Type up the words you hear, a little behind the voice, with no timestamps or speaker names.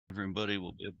Everybody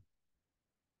will be.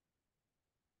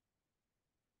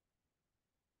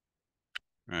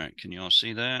 All right. Can you all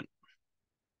see that?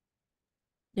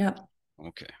 Yep.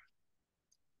 Okay.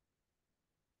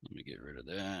 Let me get rid of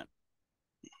that.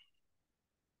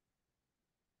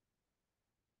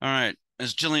 All right.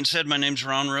 As Jillian said, my name's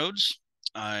Ron Rhodes.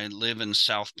 I live in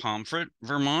South Pomfret,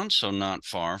 Vermont, so not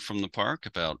far from the park,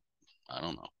 about, I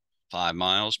don't know, 5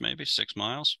 miles, maybe 6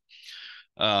 miles.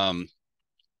 Um,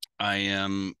 I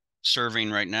am serving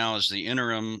right now as the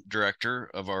interim director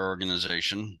of our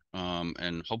organization,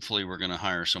 and hopefully we're going to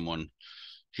hire someone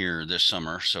here this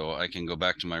summer so I can go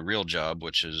back to my real job,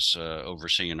 which is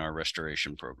overseeing our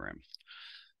restoration program.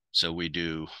 So we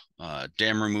do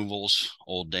dam removals,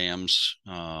 old dams,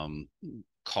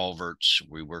 culverts.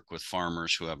 We work with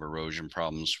farmers who have erosion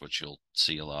problems, which you'll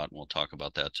see a lot, and we'll talk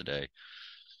about that today.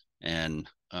 And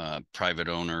private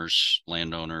owners,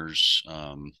 landowners.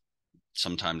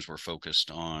 Sometimes we're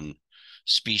focused on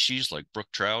species like brook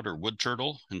trout or wood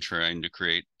turtle and trying to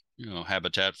create,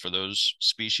 habitat for those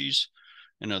species.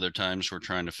 And other times we're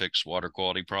trying to fix water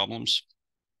quality problems,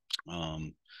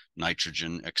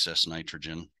 nitrogen, excess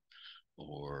nitrogen,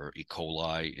 or E.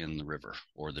 coli in the river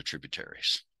or the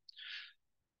tributaries.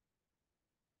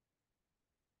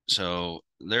 So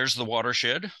there's the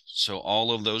watershed. So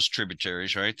all of those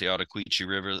tributaries, right? The Ottaquechee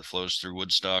River that flows through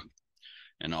Woodstock,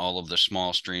 and all of the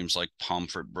small streams like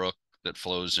Pomfret Brook that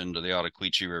flows into the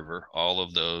Ottaquechee River, all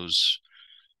of those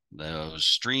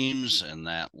streams and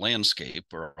that landscape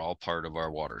are all part of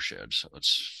our watershed. So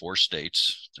it's 4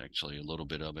 states. It's actually a little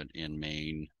bit of it in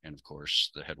Maine, and of course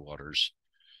the headwaters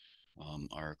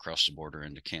are across the border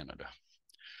into Canada.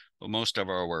 But most of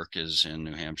our work is in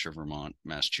New Hampshire, Vermont,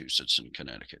 Massachusetts, and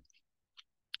Connecticut.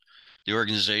 The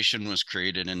organization was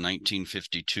created in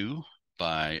 1952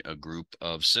 by a group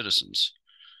of citizens.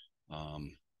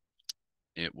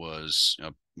 It was,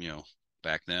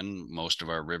 back then, most of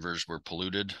our rivers were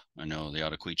polluted. I know the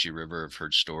Ottaquechee River, I've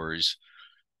heard stories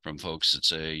from folks that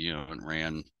say, it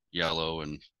ran yellow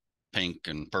and pink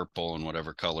and purple and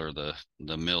whatever color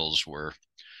the mills were,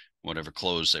 whatever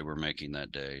clothes they were making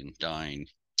that day and dyeing.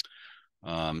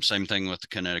 Same thing with the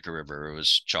Connecticut River. It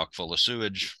was chock full of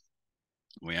sewage.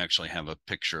 We actually have a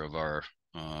picture of our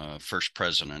first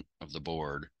president of the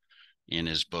board in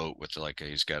his boat with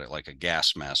he's got like a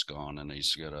gas mask on, and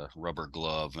he's got a rubber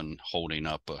glove and holding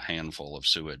up a handful of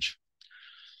sewage.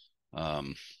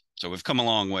 So we've come a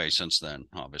long way since then,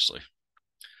 obviously,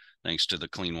 thanks to the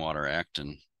Clean Water Act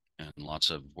and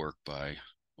lots of work by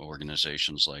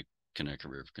organizations like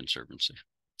Connecticut River Conservancy.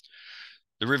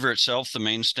 The river itself, the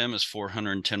main stem, is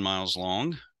 410 miles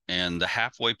long, and the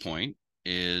halfway point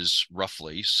is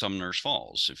roughly Sumner's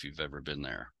Falls, if you've ever been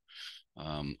there,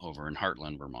 over in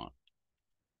Heartland, Vermont.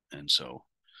 And so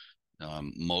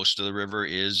most of the river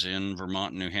is in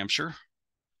Vermont and New Hampshire.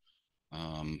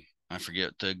 I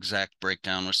forget the exact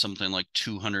breakdown, was something like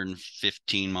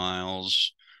 215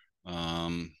 miles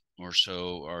or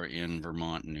so are in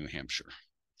Vermont and New Hampshire.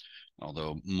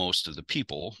 Although most of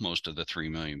the 3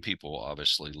 million people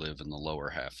obviously live in the lower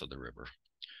half of the river.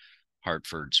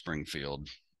 Hartford, Springfield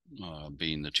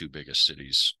being the two biggest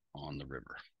cities on the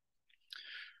river.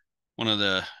 One of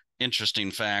the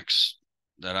interesting facts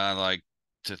that I like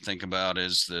to think about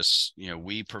is this,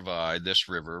 this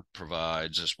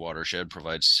watershed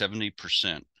provides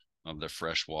 70% of the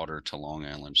fresh water to Long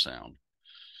Island Sound.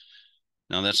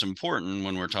 Now that's important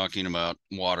when we're talking about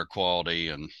water quality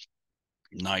and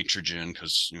nitrogen,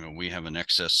 because we have an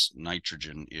excess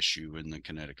nitrogen issue in the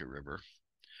Connecticut River.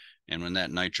 And when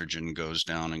that nitrogen goes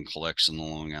down and collects in the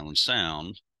Long Island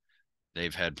Sound,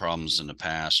 they've had problems in the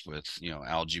past with,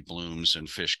 algae blooms and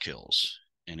fish kills.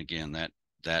 And again,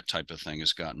 that type of thing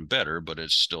has gotten better, but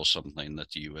it's still something that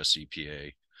the US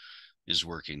EPA is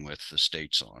working with the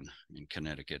states on, in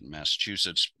Connecticut and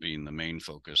Massachusetts being the main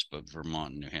focus, but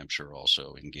Vermont and New Hampshire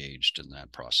also engaged in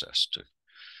that process to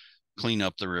clean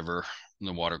up the river,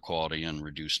 the water quality, and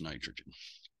reduce nitrogen.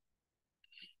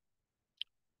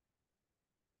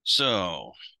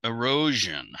 So,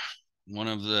 erosion. One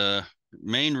of the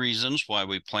main reasons why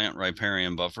we plant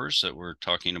riparian buffers that we're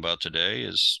talking about today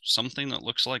is something that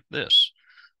looks like this,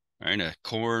 right? A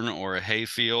corn or a hay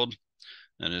field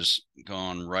that has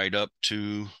gone right up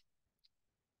to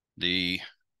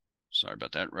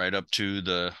right up to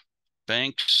the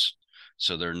banks.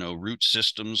 So there are no root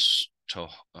systems to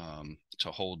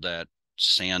hold that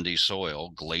sandy soil,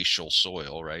 glacial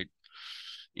soil, right,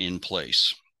 in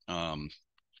place.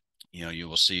 You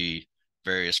will see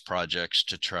various projects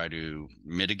to try to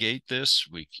mitigate this.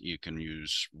 You can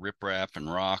use riprap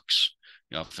and rocks.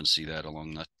 You often see that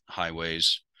along the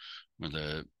highways. where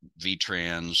the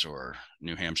VTrans or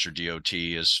New Hampshire DOT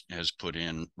has put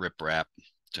in riprap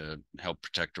to help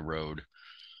protect the road.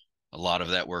 A lot of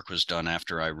that work was done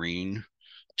after Irene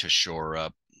to shore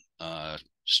up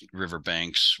river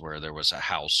banks where there was a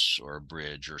house or a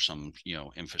bridge or some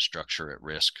infrastructure at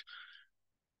risk.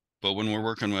 But when we're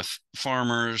working with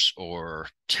farmers or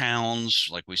towns,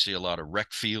 like we see a lot of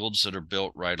rec fields that are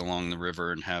built right along the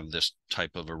river and have this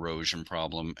type of erosion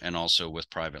problem, and also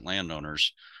with private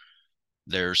landowners,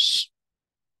 there's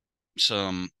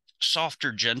some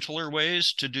softer, gentler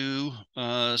ways to do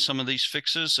some of these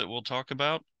fixes that we'll talk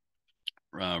about.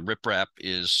 Riprap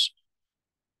is,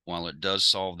 while it does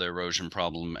solve the erosion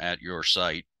problem at your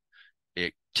site,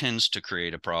 it tends to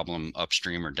create a problem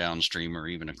upstream or downstream or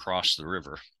even across the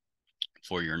river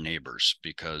for your neighbors,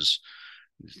 because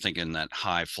thinking that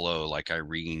high flow like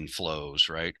Irene flows,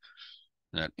 right?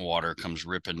 That water comes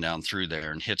ripping down through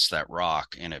there and hits that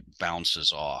rock and it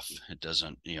bounces off. It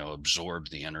doesn't, absorb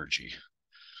the energy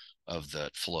of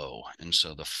that flow. And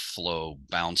so the flow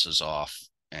bounces off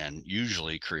and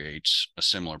usually creates a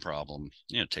similar problem.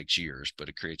 It takes years, but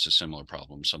it creates a similar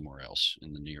problem somewhere else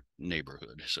in the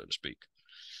neighborhood, so to speak.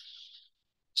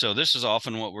 So this is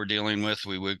often what we're dealing with.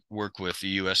 We work with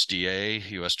the USDA,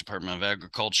 U.S. Department of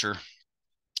Agriculture.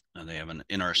 They have an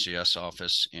NRCS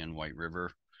office in White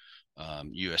River.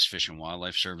 U.S. Fish and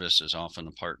Wildlife Service is often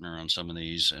a partner on some of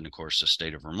these. And of course, the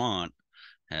state of Vermont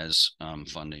has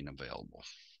funding available.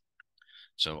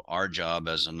 So our job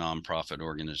as a nonprofit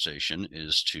organization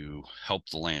is to help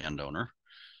the landowner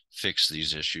fix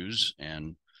these issues.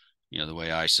 And, the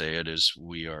way I say it is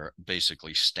we are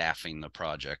basically staffing the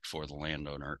project for the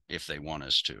landowner if they want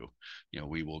us to.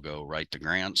 We will go write the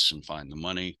grants and find the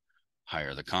money,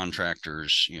 hire the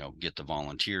contractors, get the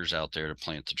volunteers out there to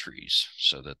plant the trees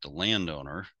so that the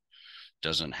landowner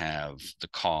doesn't have the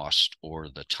cost or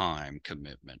the time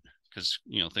commitment. Because,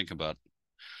 think about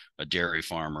a dairy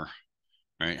farmer,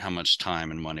 right? How much time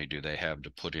and money do they have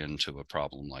to put into a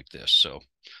problem like this? So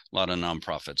a lot of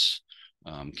nonprofits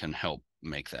can help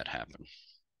make that happen.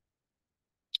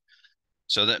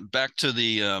 So that back to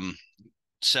the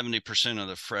 70% of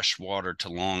the fresh water to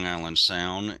Long Island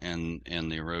Sound and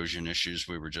the erosion issues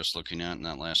we were just looking at in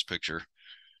that last picture.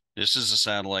 This is a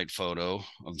satellite photo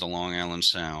of the Long Island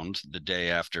Sound the day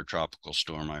after Tropical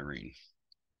Storm Irene.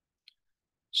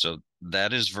 So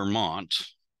that is Vermont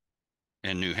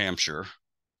and New Hampshire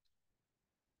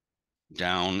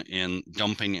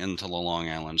dumping into the Long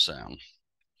Island Sound.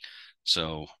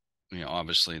 So,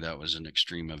 obviously that was an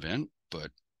extreme event,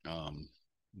 but I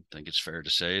think it's fair to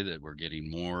say that we're getting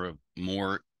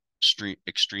more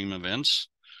extreme events.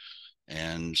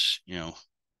 And,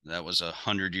 that was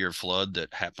 100-year flood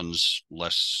that happens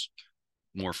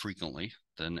more frequently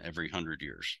than every 100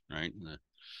 years, right? The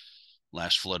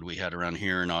last flood we had around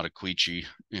here in Ottaquechee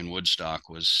in Woodstock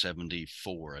was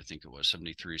 74, I think it was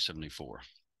 73, 74.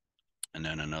 And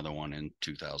then another one in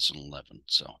 2011.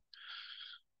 So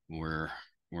we're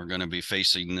going to be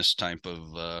facing this type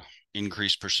of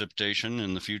increased precipitation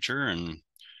in the future. And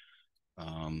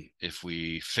if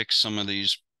we fix some of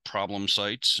these problem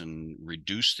sites and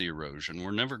reduce the erosion,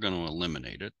 we're never going to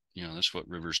eliminate it. That's what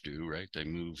rivers do, right? They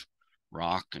move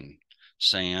rock and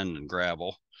sand and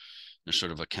gravel. They're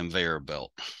sort of a conveyor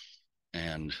belt.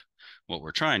 And what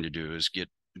we're trying to do is get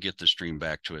the stream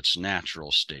back to its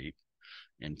natural state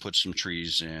and put some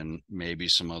trees in, maybe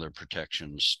some other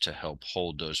protections to help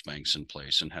hold those banks in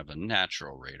place and have a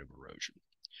natural rate of erosion,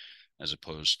 as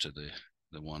opposed to the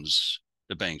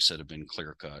banks that have been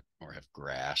clear cut or have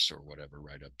grass or whatever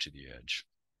right up to the edge.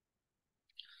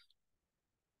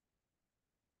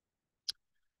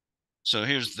 So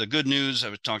here's the good news. I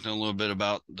was talking a little bit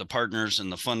about the partners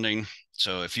and the funding.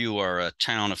 So if you are a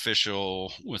town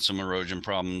official with some erosion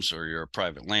problems, or you're a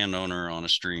private landowner on a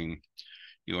stream,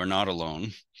 you are not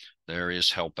alone. There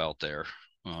is help out there.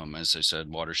 As I said,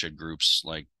 watershed groups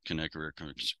like Connecticut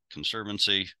River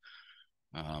Conservancy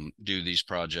do these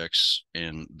projects,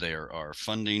 and there are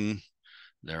funding,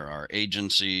 there are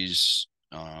agencies,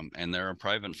 and there are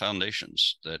private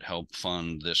foundations that help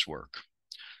fund this work.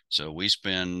 So we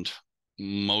spend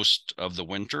most of the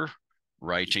winter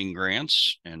writing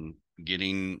grants and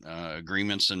getting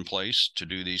agreements in place to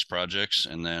do these projects,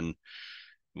 and then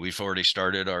we've already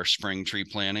started our spring tree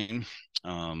planting.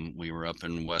 We were up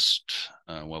in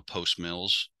Post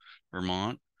Mills,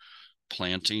 Vermont,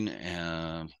 planting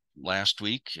last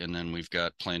week, and then we've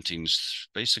got plantings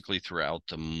basically throughout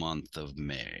the month of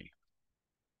May.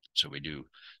 So we do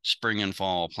spring and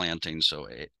fall planting, so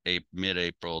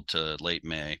mid-April to late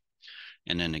May,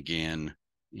 and then again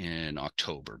in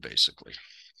October, basically.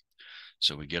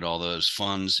 So we get all those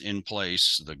funds in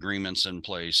place, the agreements in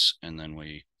place, and then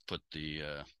we put the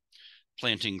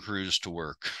planting crews to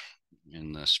work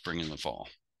in the spring and the fall.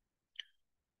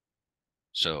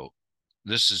 So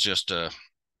this is just a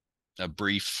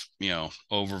brief,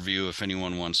 overview. If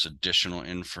anyone wants additional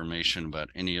information about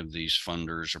any of these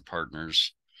funders or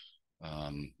partners,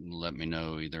 let me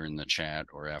know either in the chat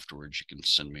or afterwards. You can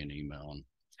send me an email. I'm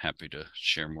happy to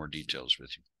share more details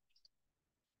with you.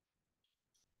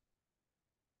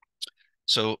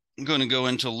 So I'm going to go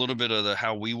into a little bit of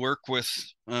how we work with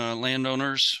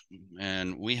landowners,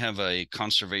 and we have a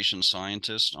conservation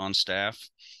scientist on staff,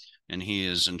 and he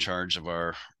is in charge of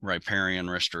our riparian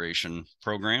restoration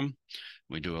program.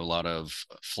 We do a lot of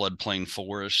floodplain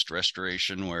forest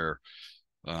restoration where,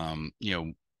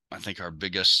 I think our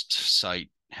biggest site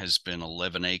has been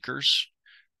 11 acres,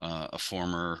 a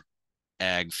former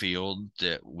ag field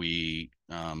that we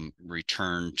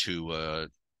returned to a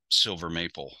silver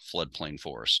maple floodplain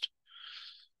forest.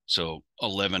 So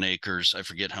 11 acres, I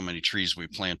forget how many trees we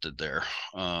planted there.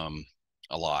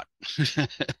 A lot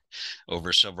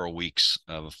over several weeks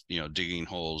of, digging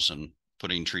holes and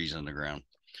putting trees in the ground.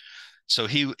 So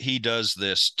he does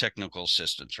this technical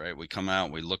assistance, right? We come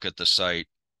out, we look at the site,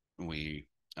 we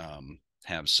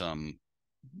have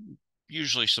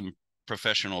usually some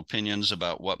professional opinions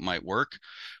about what might work.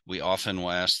 We often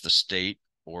will ask the state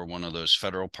or one of those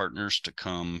federal partners to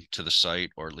come to the site,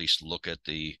 or at least look at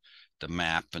the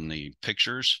map and the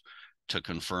pictures to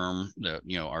confirm that,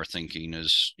 our thinking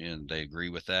is, and they agree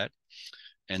with that.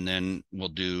 And then we'll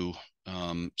do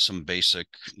some basic,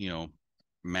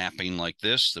 mapping like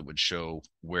this that would show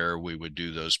where we would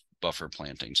do those buffer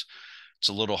plantings. It's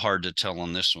a little hard to tell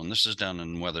on this one. This is down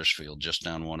in Wethersfield, just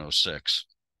down 106.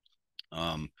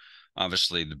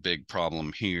 Obviously, the big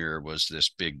problem here was this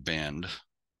big bend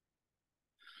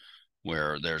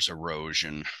where there's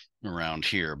erosion around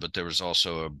here, but there was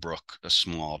also a brook, a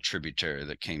small tributary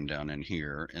that came down in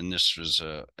here, and this was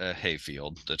a hay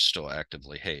field that's still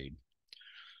actively hayed.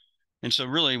 And so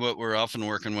really what we're often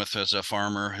working with as a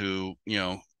farmer who,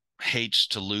 hates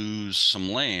to lose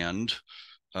some land,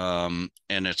 and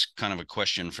it's kind of a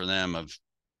question for them of,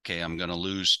 okay, I'm going to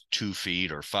lose 2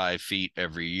 feet or 5 feet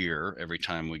every year, every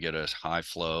time we get a high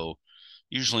flow,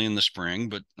 usually in the spring,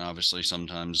 but obviously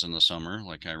sometimes in the summer,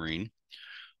 like Irene,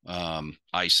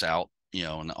 ice out,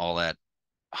 and all that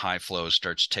high flow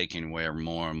starts taking away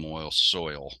more and more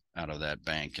soil out of that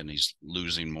bank, and he's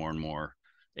losing more and more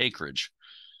acreage.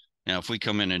 Now, if we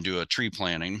come in and do a tree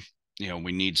planting,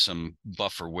 we need some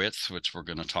buffer width, which we're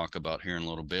going to talk about here in a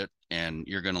little bit, and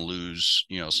you're going to lose,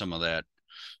 some of that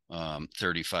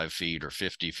 35 feet or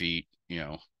 50 feet,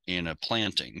 in a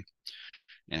planting.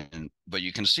 But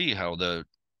you can see how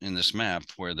in this map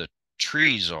where the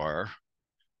trees are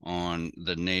on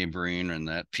the neighboring and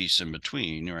that piece in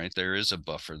between, right, there is a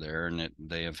buffer there, and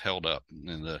they have held up.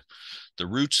 And the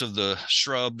roots of the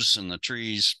shrubs and the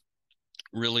trees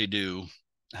really do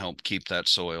help keep that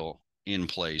soil in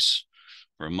place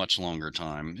for a much longer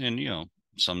time. And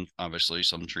some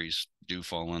trees do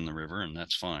fall in the river, and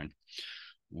that's fine.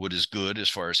 Wood is good as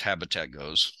far as habitat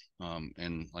goes,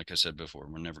 and like I said before,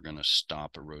 we're never going to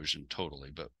stop erosion totally,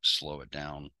 but slow it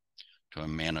down to a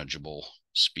manageable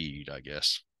speed, I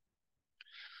guess.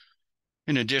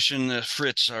 In addition,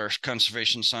 Fritz, our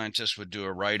conservation scientist, would do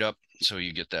a write-up, so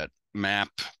you get that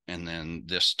map and then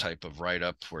this type of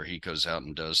write-up where he goes out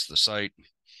and does the site.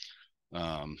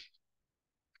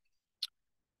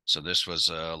 So this was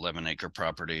a 11-acre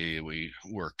property. We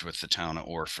worked with the town of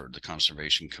Orford. The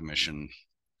Conservation Commission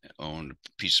owned a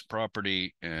piece of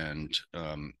property and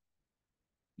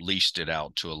leased it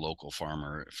out to a local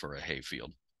farmer for a hay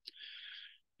field.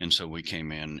 And so we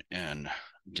came in and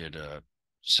did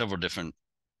several different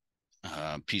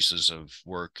pieces of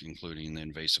work, including the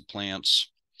invasive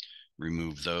plants,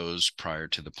 removed those prior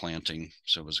to the planting.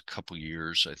 So it was a couple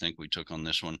years, I think, we took on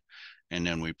this one. And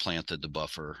then we planted the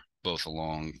buffer both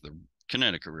along the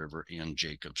Connecticut River and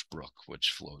Jacobs Brook,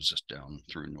 which flows us down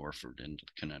through Norfolk into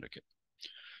Connecticut,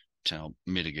 to help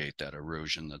mitigate that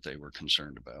erosion that they were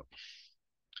concerned about.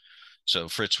 So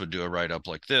Fritz would do a write-up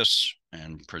like this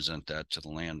and present that to the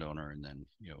landowner, and then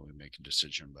we make a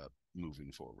decision about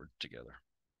moving forward together.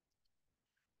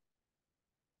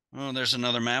 Oh, there's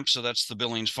another map. So that's the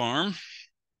Billings farm.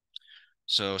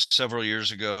 So several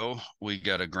years ago, we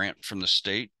got a grant from the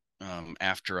state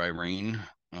after Irene.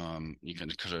 You can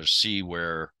kind of see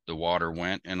where the water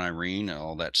went in Irene,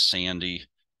 all that sandy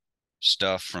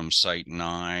stuff from site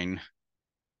 9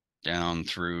 down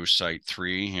through site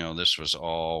 3. This was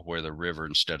all where the river,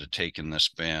 instead of taking this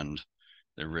bend,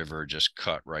 the river just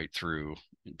cut right through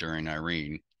during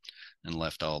Irene and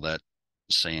left all that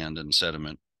sand and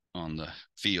sediment on the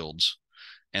fields,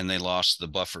 and they lost the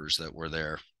buffers that were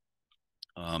there.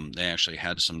 They actually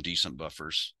had some decent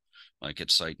buffers, like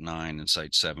at Site 9 and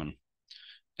Site 7.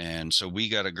 And so we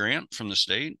got a grant from the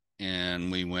state,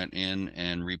 and we went in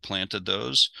and replanted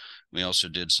those. We also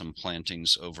did some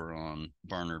plantings over on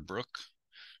Barnard Brook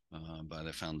by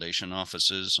the foundation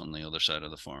offices on the other side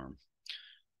of the farm.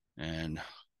 And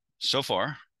so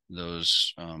far,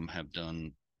 those have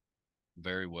done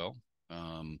very well.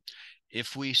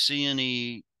 If we see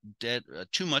any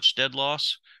too much dead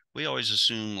loss, we always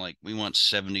assume like we want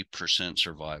 70%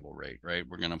 survival rate, right?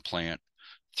 We're going to plant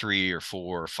 3 or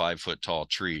 4 or 5 foot tall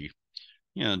tree.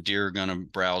 Deer are going to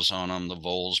browse on them. The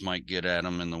voles might get at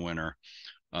them in the winter.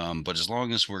 But as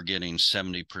long as we're getting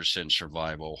 70%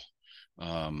 survival,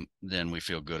 then we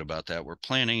feel good about that. We're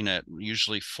planting at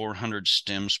usually 400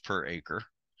 stems per acre.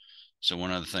 So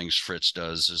one of the things Fritz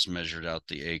does is measured out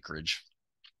the acreage,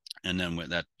 and then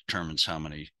that determines how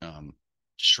many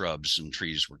shrubs and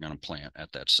trees we're going to plant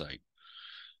at that site.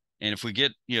 And if we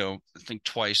get, I think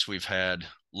twice we've had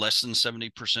less than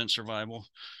 70% survival.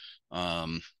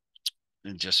 And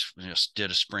just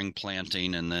did a spring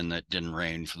planting, and then it didn't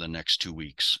rain for the next 2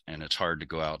 weeks, and it's hard to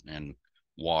go out and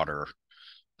water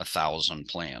 1,000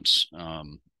 plants.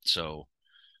 So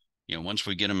once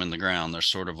we get them in the ground, they're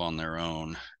sort of on their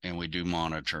own, and we do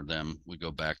monitor them. We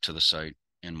go back to the site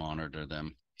and monitor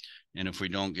them. And if we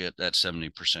don't get that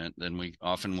 70%, then we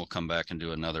often will come back and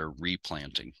do another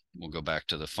replanting. We'll go back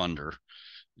to the funder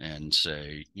and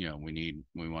say, we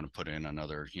want to put in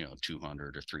another,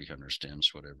 200 or 300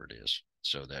 stems, whatever it is,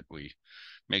 so that we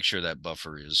make sure that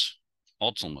buffer is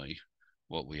ultimately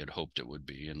what we had hoped it would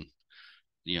be. And,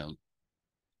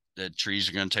 that trees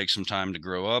are going to take some time to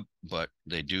grow up, but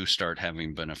they do start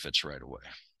having benefits right away.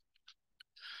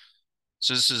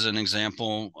 So this is an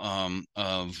example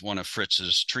of one of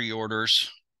Fritz's tree orders.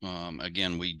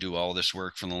 Again, we do all this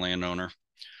work from the landowner.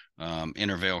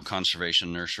 Intervale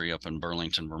Conservation Nursery up in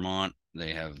Burlington, Vermont.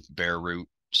 They have bare root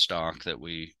stock that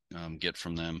we get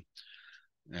from them.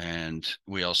 And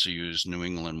we also use New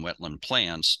England wetland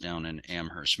plants down in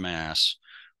Amherst, Mass.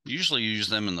 We usually use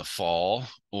them in the fall,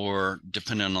 or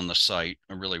depending on the site,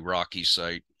 a really rocky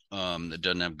site that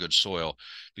doesn't have good soil,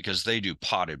 because they do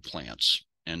potted plants.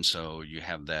 And so you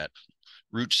have that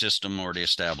root system already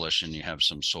established, and you have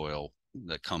some soil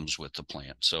that comes with the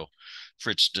plant. So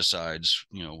Fritz decides,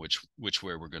 which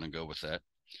way we're going to go with that.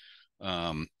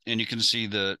 And you can see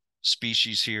the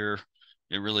species here.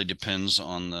 It really depends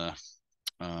on the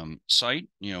site.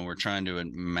 We're trying to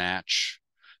match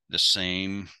the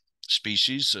same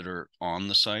species that are on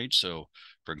the site. So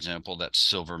for example, that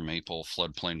silver maple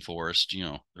floodplain forest,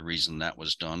 the reason that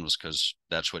was done was because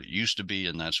that's what it used to be,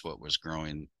 and that's what was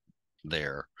growing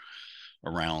there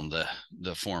around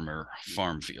the former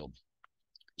farm field.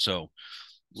 So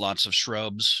lots of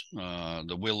shrubs,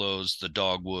 the willows, the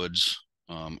dogwoods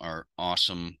are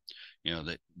awesome.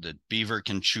 The beaver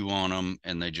can chew on them,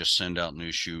 and they just send out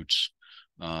new shoots.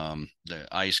 The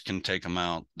ice can take them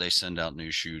out. They send out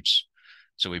new shoots.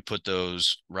 So we put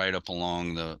those right up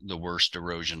along the worst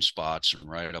erosion spots and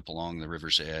right up along the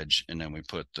river's edge. And then we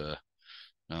put the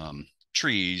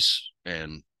trees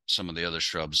and some of the other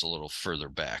shrubs a little further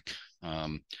back.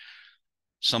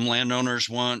 Some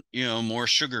landowners want, more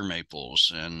sugar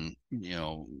maples, and,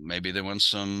 maybe they want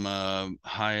some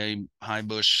high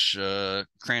bush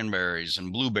cranberries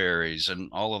and blueberries, and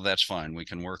all of that's fine. We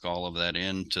can work all of that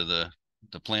into the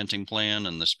planting plan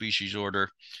and the species order.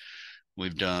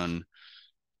 We've done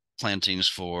plantings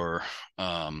for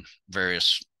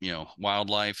various,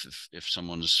 wildlife, if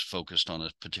someone's focused on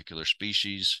a particular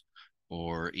species,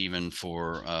 or even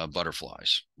for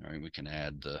butterflies, right? We can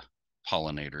add the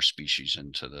pollinator species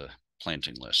into the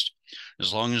planting list.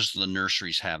 As long as the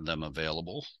nurseries have them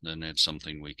available, then it's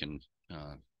something we can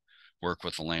work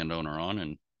with the landowner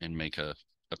on and make a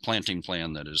planting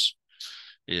plan that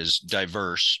is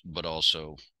diverse, but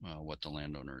also what the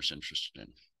landowner is interested in.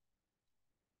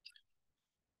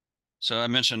 So I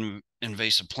mentioned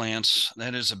invasive plants.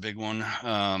 That is a big one.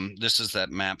 This is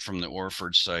that map from the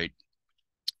Orford site.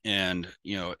 And,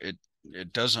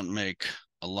 it doesn't make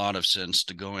a lot of sense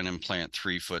to go in and plant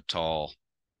 3 foot tall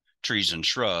trees and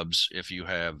shrubs if you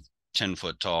have 10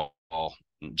 foot tall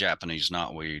Japanese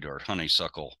knotweed or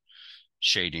honeysuckle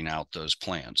shading out those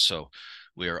plants. So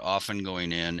we are often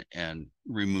going in and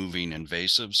removing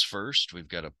invasives first. We've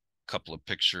got a couple of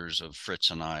pictures of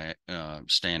Fritz and I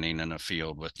standing in a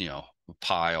field with, a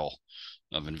pile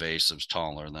of invasives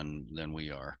taller than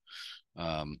we are.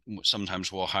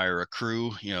 Sometimes we'll hire a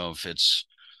crew, if it's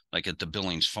like at the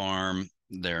Billings farm,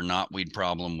 their knotweed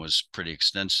problem was pretty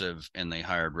extensive, and they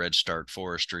hired Red Start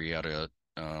Forestry out of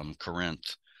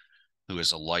Corinth, who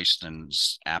is a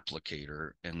licensed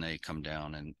applicator, and they come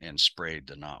down and sprayed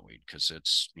the knotweed because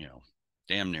it's,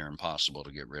 damn near impossible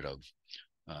to get rid of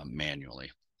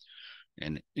manually.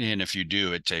 And if you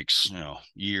do, it takes,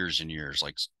 years and years,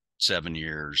 like 7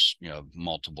 years,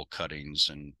 multiple cuttings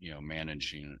and,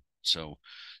 managing it. So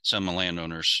some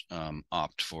landowners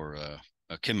opt for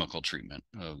a chemical treatment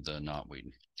of the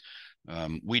knotweed.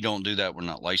 We don't do that. We're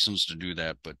not licensed to do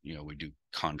that, but we do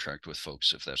contract with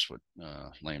folks if that's what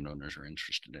landowners are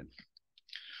interested in.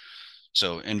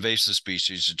 So invasive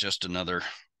species is just another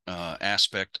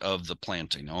aspect of the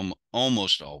planting.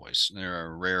 Almost always, there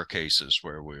are rare cases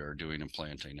where we are doing a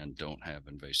planting and don't have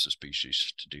invasive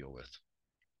species to deal with.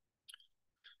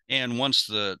 And once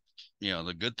the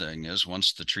good thing is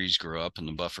once the trees grow up and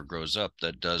the buffer grows up,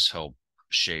 that does help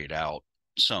shade out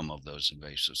some of those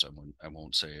invasives. I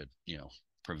won't say it,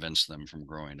 prevents them from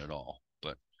growing at all,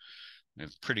 but we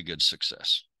have pretty good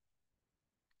success.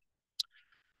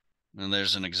 And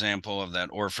there's an example of that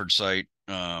Orford site.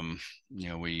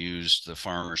 We used the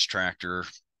farmer's tractor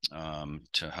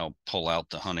to help pull out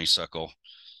the honeysuckle.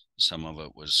 Some of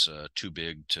it was too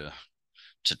big to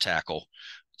tackle.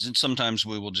 And sometimes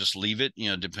we will just leave it,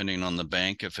 depending on the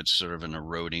bank. If it's sort of an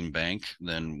eroding bank,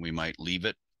 then we might leave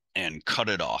it and cut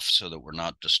it off so that we're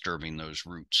not disturbing those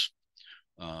roots.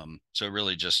 So it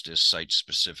really just is site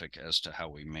specific as to how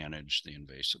we manage the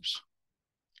invasives.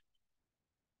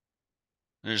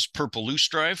 There's purple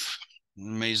loosestrife.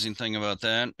 Amazing thing about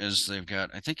that is they've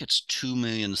got, I think it's 2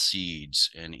 million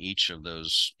seeds in each of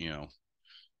those,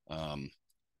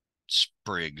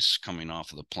 sprigs coming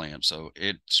off of the plant. So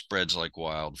it spreads like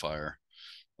wildfire.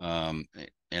 And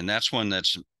that's one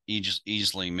that's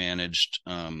easily managed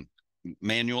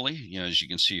manually. As you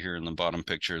can see here in the bottom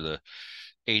picture, the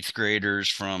 8th graders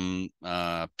from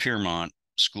Piermont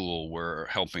School were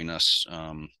helping us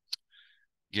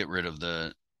get rid of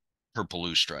the purple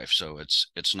loosestrife. So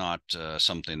it's not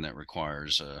something that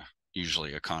requires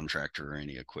usually a contractor or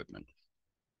any equipment.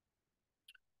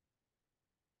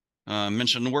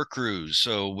 Mentioned the work crews.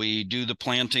 So we do the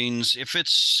plantings. If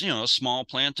it's, a small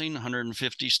planting,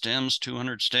 150 stems,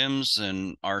 200 stems,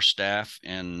 then our staff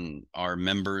and our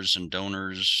members and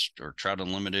donors or Trout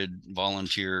Unlimited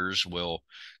volunteers will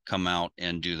come out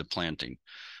and do the planting.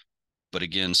 But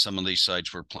again, some of these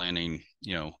sites we're planting,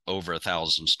 over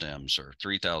 1,000 stems or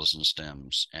 3,000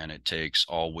 stems, and it takes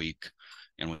all week.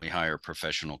 And we hire a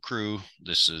professional crew.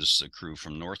 This is the crew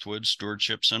from Northwood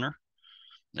Stewardship Center.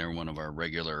 They're one of our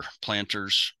regular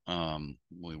planters.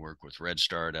 We work with Red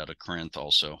Start out of Corinth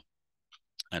also.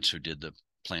 That's who did the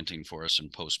planting for us in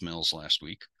Post Mills last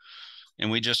week. And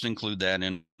we just include that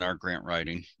in our grant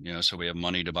writing, so we have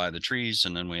money to buy the trees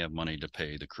and then we have money to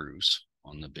pay the crews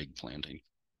on the big planting.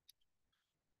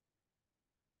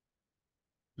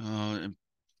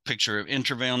 Picture of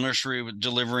Intervale Nursery with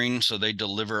delivering. So they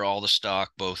deliver all the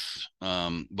stock. Both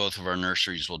of our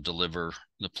nurseries will deliver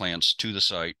the plants to the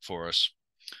site for us.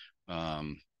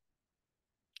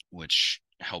 Which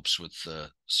helps with the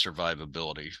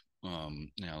survivability,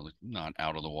 not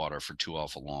out of the water for too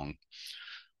awful long.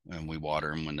 And we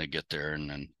water them when they get there and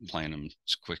then plant them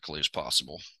as quickly as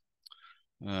possible.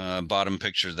 Bottom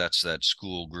picture, that's that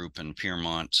school group in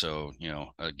Piermont. So,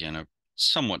 again, a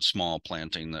somewhat small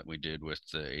planting that we did with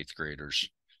the 8th graders.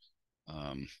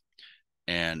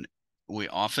 And we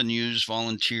often use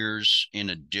volunteers in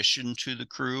addition to the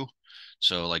crew.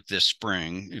 So like this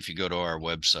spring, if you go to our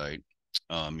website,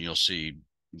 you'll see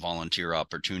volunteer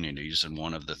opportunities. And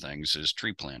one of the things is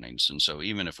tree plantings. And so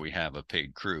even if we have a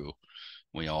paid crew,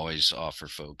 we always offer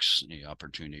folks the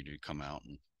opportunity to come out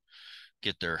and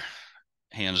get their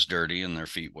hands dirty and their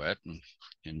feet wet and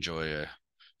enjoy a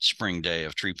spring day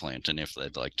of tree planting if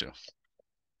they'd like to.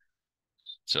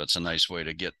 So it's a nice way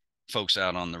to get folks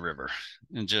out on the river.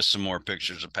 And just some more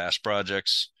pictures of past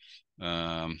projects.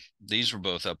 These were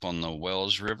both up on the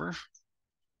Wells River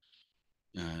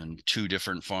and 2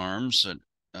 different farms that,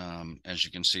 as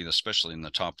you can see, especially in the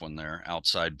top one there,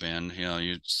 outside bend,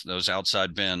 those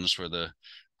outside bends where the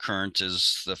current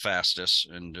is the fastest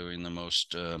and doing the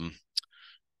most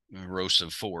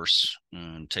erosive force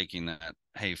and taking that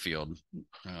hayfield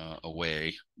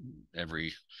away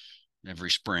every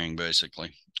spring,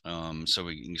 basically. So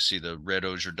we can see the red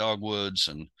osier dogwoods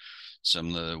and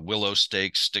some of the willow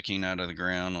stakes sticking out of the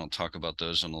ground. I'll talk about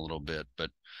those in a little bit,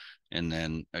 and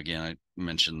then again, I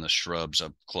mentioned the shrubs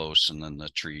up close and then the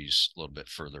trees a little bit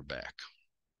further back.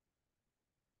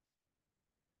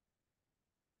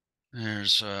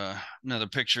 There's another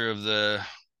picture of the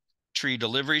tree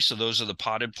delivery. So those are the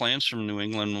potted plants from New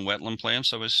England wetland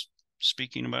plants I was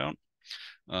speaking about.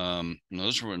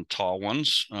 Those were tall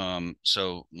ones.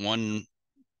 So one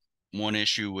one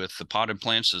issue with the potted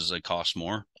plants is they cost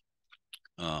more.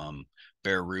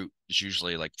 Bare root is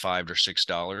usually like $5 or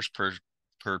 $6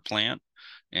 per plant,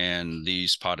 and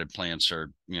these potted plants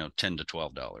are, you know, $10 to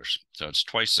 $12. So it's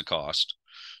twice the cost.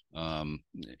 And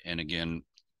again,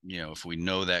 you know, if we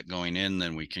know that going in,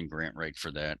 then we can grant rate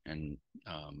for that, and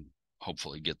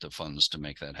hopefully get the funds to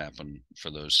make that happen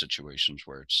for those situations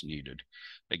where it's needed.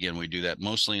 Again, we do that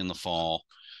mostly in the fall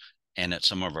and at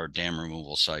some of our dam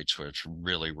removal sites where it's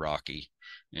really rocky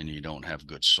and you don't have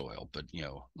good soil. But, you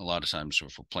know, a lot of times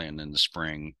if we're planting in the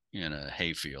spring in a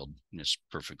hayfield, it's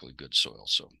perfectly good soil.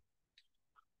 So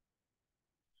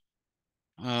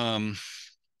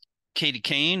Katie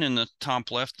Kane in the top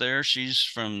left there, she's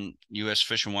from U.S.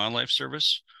 Fish and Wildlife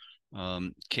Service.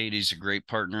 Katie's a great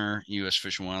partner. U.S.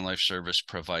 Fish and Wildlife Service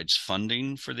provides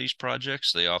funding for these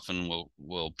projects. They often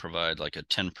will provide like a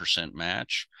 10%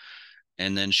 match.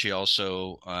 And then she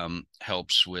also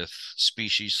helps with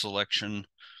species selection.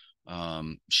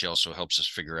 She also helps us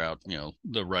figure out, you know,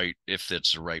 if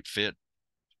it's the right fit,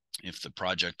 if the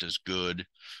project is good.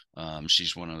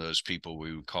 She's one of those people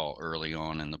we would call early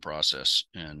on in the process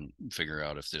and figure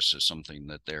out if this is something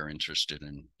that they're interested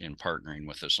in partnering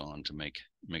with us on to make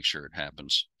sure it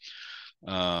happens.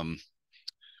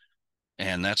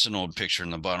 And that's an old picture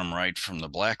in the bottom right from the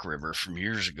Black River from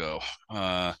years ago.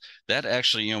 That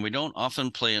actually, you know, we don't often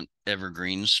plant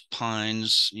evergreens,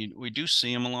 pines. We do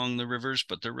see them along the rivers,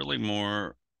 but they're really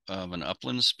more of an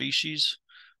upland species.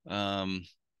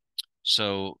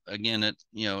 So again,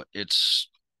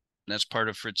 that's part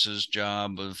of Fritz's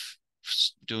job of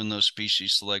doing those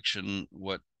species selection,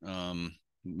 what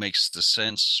makes the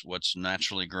sense, what's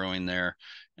naturally growing there,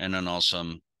 and then also,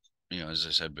 you know, as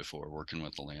I said before, working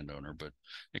with the landowner. But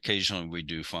occasionally we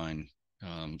do find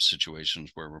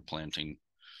situations where we're planting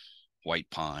white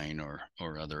pine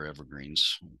or other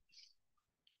evergreens.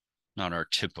 Not our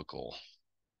typical.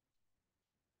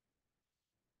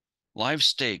 Live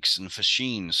stakes and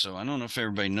fascines. So I don't know if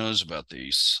everybody knows about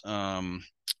these.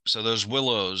 So those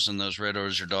willows and those red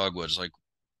osier dogwoods, like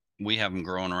we have them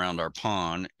growing around our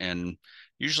pond, and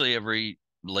usually every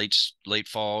late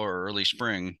fall or early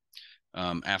spring,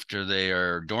 after they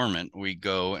are dormant, we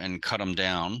go and cut them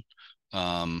down.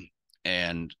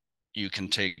 And you can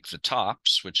take the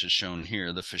tops, which is shown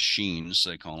here, the fascines,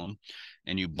 they call them,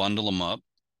 and you bundle them up,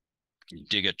 you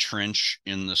dig a trench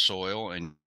in the soil,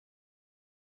 and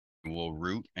will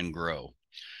root and grow.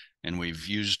 And we've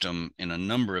used them in a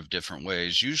number of different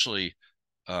ways, usually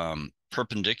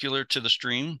perpendicular to the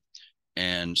stream.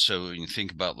 And so you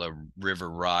think about the river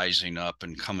rising up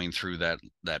and coming through that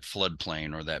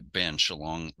floodplain or that bench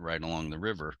right along the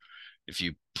river. If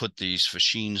you put these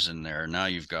fascines in there, now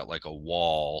you've got like a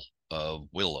wall of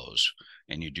willows,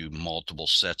 and you do multiple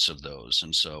sets of those.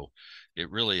 And so it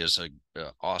really is a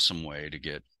awesome way to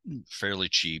get fairly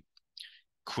cheap,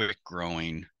 quick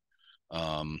growing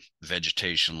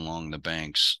vegetation along the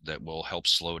banks that will help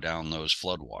slow down those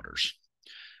floodwaters.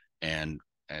 And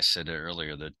I said it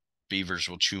earlier, that beavers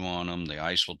will chew on them, the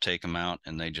ice will take them out,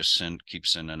 and they just keep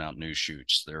sending out new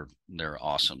shoots. They're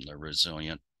awesome. They're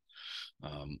resilient.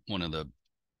 One of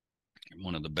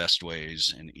the best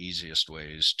ways and easiest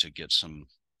ways to get some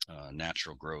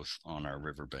natural growth on our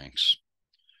riverbanks.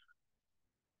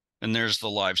 And there's the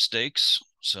live stakes.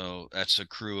 So that's a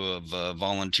crew of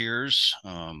volunteers,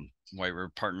 White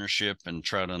River Partnership and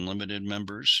Trout Unlimited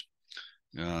members,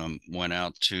 went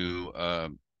out to a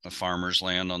farmer's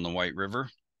land on the White River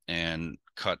and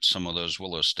cut some of those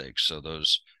willow stakes. So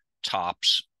those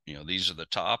tops, you know, these are the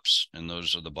tops and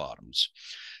those are the bottoms.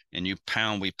 And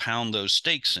we pound those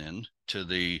stakes in to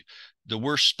the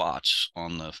worst spots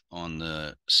on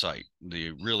the site,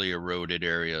 the really eroded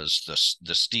areas,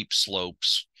 the steep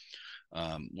slopes,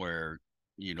 where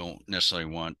you don't necessarily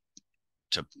want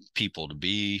people to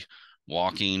be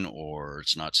walking, or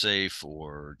it's not safe,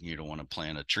 or you don't want to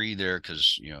plant a tree there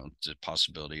because, you know, the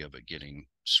possibility of it getting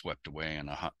swept away in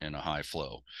a high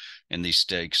flow. And these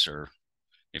stakes are,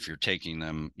 if you're taking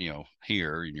them, you know,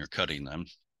 here and you're cutting them,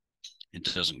 it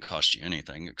doesn't cost you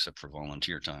anything except for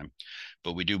volunteer time.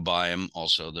 But we do buy them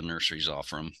also. The nurseries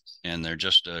offer them, and they're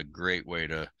just a great way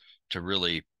to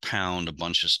really pound a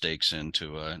bunch of stakes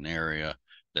into an area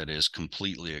that is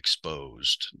completely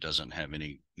exposed, doesn't have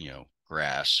any, you know,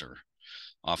 grass, or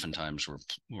oftentimes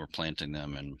we're planting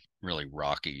them in really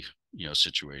rocky, you know,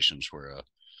 situations where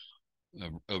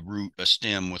a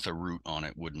stem with a root on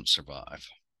it wouldn't survive.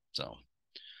 So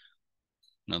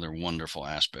another wonderful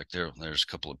aspect there. There's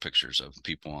a couple of pictures of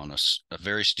people on a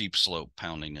very steep slope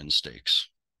pounding in stakes.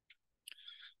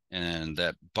 And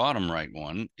that bottom right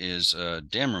one is a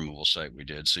dam removal site we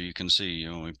did. So you can see, you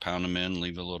know, we pound them in,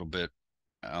 leave a little bit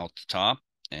out the top,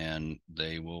 and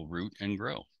they will root and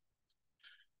grow.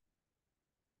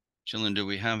 Jillian, do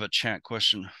we have a chat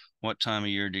question? What time of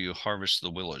year do you harvest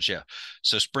the willows? Yeah,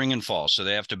 so spring and fall, so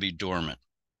they have to be dormant,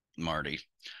 Marty.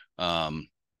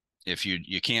 If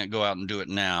you can't go out and do it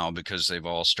now because they've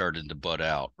all started to bud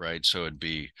out, right? So it'd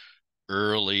be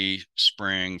early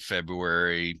spring,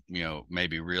 February,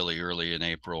 maybe really early in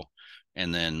April,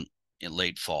 and then in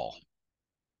late fall.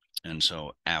 And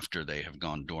so after they have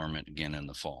gone dormant again in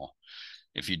the fall.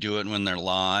 If you do it when they're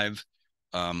live,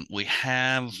 we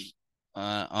have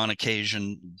on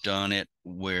occasion done it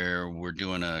where we're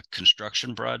doing a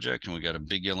construction project and we got a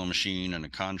big yellow machine and a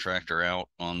contractor out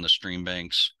on the stream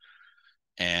banks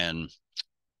and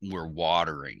we're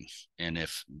watering. And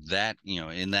if that,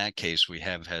 in that case, we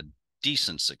have had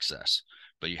decent success,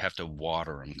 but you have to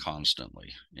water them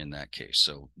constantly in that case.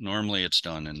 So normally it's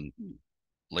done in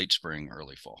late spring,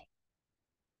 early fall.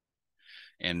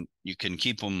 And you can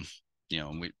keep them,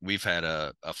 we've had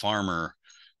a farmer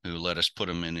who let us put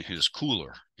them in his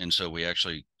cooler. And so we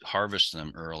actually harvest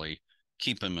them early,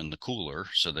 keep them in the cooler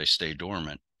so they stay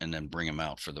dormant, and then bring them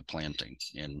out for the planting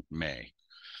in May.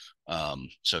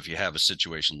 So if you have a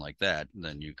situation like that,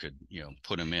 then you could,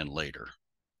 put them in later.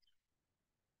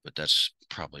 But that's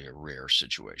probably a rare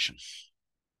situation.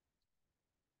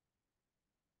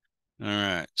 All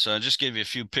right, so I just gave you a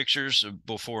few pictures of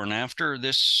before and after.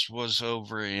 This was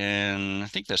over in, I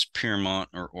think that's Piermont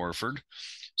or Orford.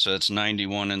 So it's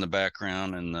 91 in the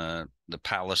background and the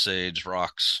Palisades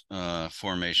rocks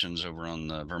formations over on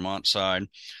the Vermont side.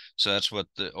 So that's what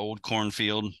the old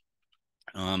cornfield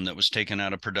that was taken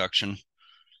out of production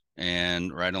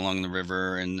and right along the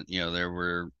river. And, there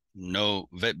were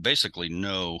basically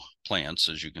no plants,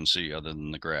 as you can see, other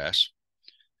than the grass.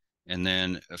 And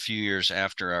then a few years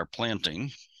after our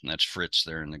planting, that's Fritz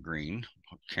there in the green,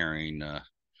 carrying a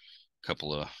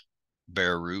couple of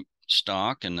bare root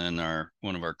stock, and then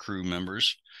one of our crew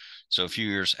members. So a few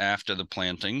years after the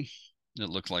planting, it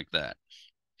looked like that.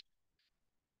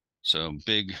 So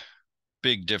big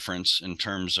difference in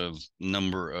terms of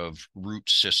number of root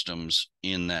systems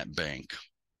in that bank.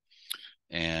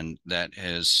 And that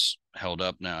has held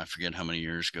up now. I forget how many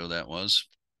years ago that was.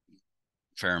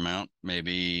 Fair amount,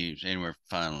 maybe anywhere,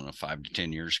 I don't know, 5 to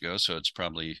 10 years ago. So it's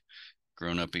probably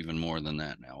grown up even more than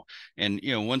that now. And,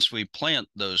 once we plant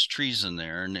those trees in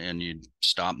there and you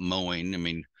stop mowing, I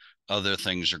mean, other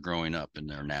things are growing up in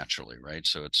there naturally, right?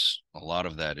 So it's a lot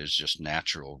of that is just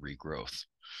natural regrowth.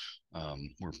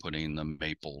 We're putting the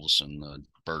maples and the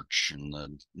birch and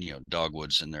the,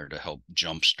 dogwoods in there to help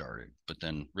jumpstart it. But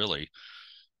then really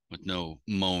with no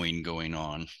mowing going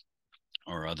on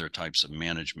or other types of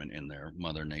management in there,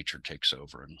 Mother Nature takes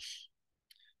over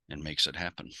and makes it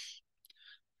happen.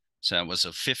 So that was a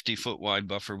 50-foot wide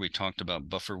buffer. We talked about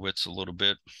buffer widths a little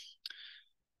bit.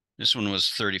 This one was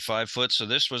 35 foot. So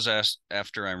this was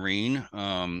after Irene.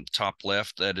 Top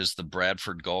left, that is the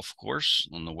Bradford Golf Course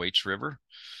on the Waits River.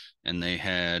 And they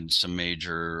had some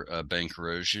major bank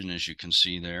erosion, as you can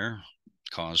see there,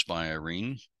 caused by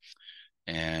Irene.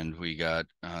 And we got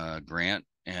a grant,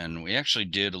 and we actually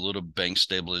did a little bank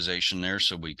stabilization there.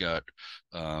 So we got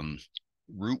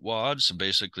root wads. So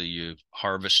basically you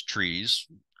harvest trees,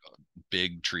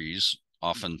 big trees,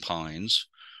 often pines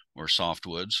or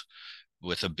softwoods,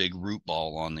 with a big root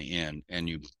ball on the end, and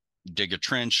you dig a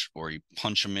trench or you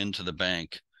punch them into the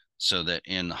bank so that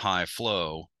in high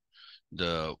flow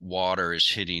the water is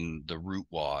hitting the root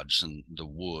wads and the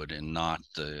wood and not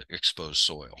the exposed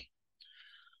soil.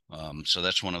 So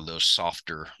that's one of those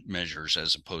softer measures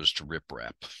as opposed to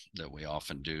riprap that we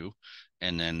often do.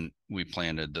 And then we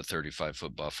planted the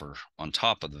 35-foot buffer on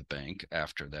top of the bank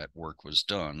after that work was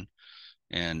done.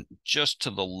 And just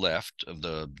to the left of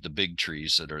the big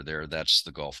trees that are there, that's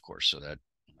the golf course. So that,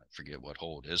 I forget what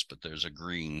hole it is, but there's a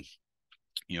green,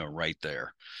 right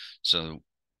there. So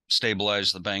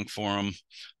stabilize the bank for them.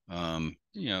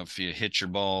 If you hit your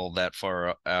ball that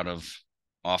far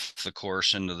off the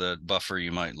course into the buffer,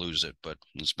 you might lose it, but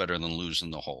it's better than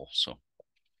losing the hole. So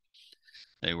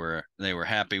they were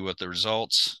happy with the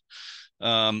results.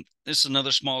 This is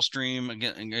another small stream,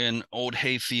 again, old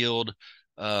hayfield.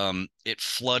 It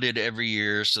flooded every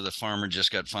year, so the farmer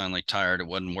just got finally tired. It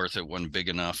wasn't worth it, wasn't big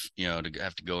enough, to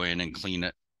have to go in and clean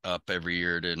it up every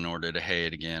year in order to hay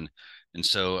it again. And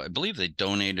so I believe they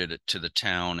donated it to the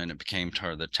town, and it became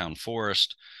part of the town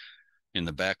forest in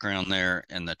the background there.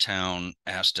 And the town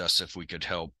asked us if we could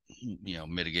help,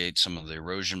 mitigate some of the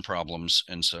erosion problems.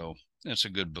 And so it's a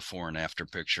good before and after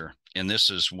picture. And this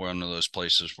is one of those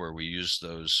places where we use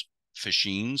those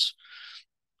fascines.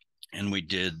 And we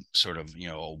did sort of,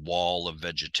 a wall of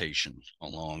vegetation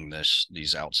along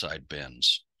these outside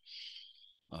bends.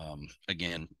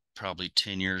 Again, probably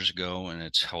 10 years ago, and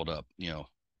it's held up.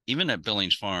 Even at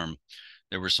Billings Farm,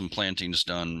 there were some plantings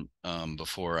done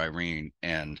before Irene,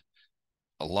 and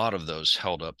a lot of those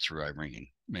held up through Irene.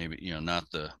 Maybe,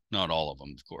 not all of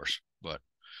them, of course, but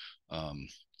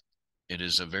it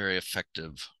is a very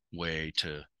effective way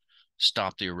to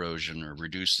stop the erosion or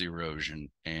reduce the erosion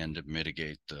and to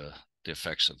mitigate the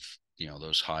effects of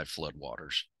those high flood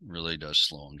waters. It really does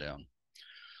slow them down.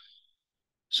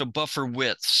 So buffer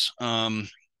widths.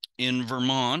 In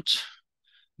Vermont,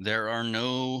 there are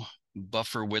no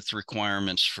buffer width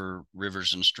requirements for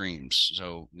rivers and streams.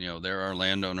 So, there are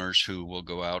landowners who will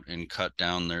go out and cut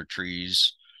down their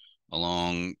trees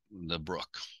along the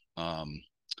brook.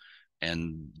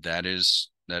 And that is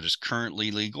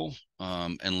currently legal,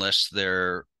 unless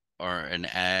there are an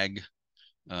ag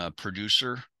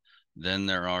producer. Then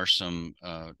there are some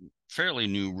fairly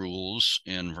new rules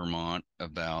in Vermont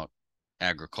about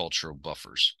agricultural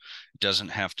buffers. It doesn't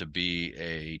have to be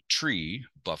a tree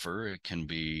buffer. It can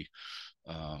be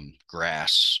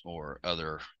grass or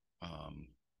other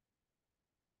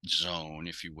zone,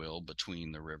 if you will,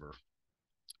 between the river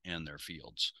and their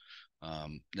fields.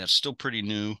 That's still pretty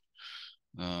new.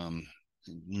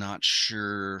 Not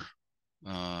sure,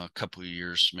 a couple of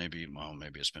years, maybe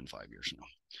it's been 5 years now.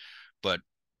 But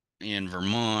in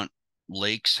Vermont,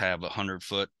 lakes have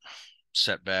 100-foot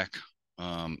setback.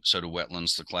 So do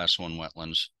wetlands, the class 1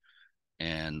 wetlands,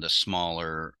 and the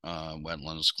smaller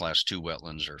wetlands, class 2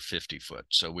 wetlands, are 50-foot.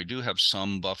 So we do have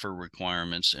some buffer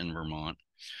requirements in Vermont.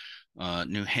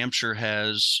 New Hampshire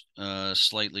has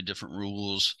slightly different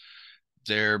rules.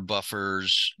 Their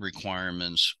buffers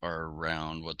requirements are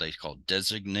around what they call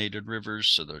designated rivers.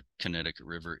 So the Connecticut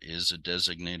River is a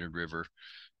designated river.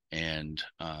 And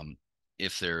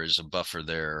if there is a buffer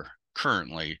there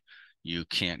currently, you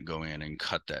can't go in and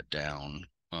cut that down.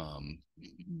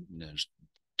 There's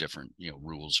different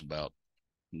rules about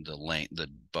the length, the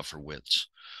buffer widths.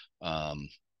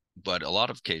 But a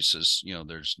lot of cases,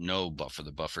 there's no buffer.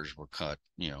 The buffers were cut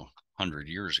 100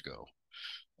 years ago.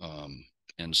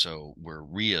 And so we're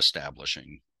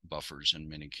reestablishing buffers in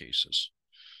many cases.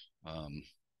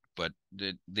 But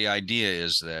the idea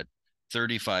is that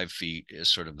 35 feet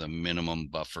is sort of the minimum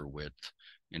buffer width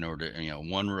in order,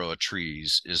 one row of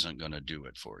trees isn't going to do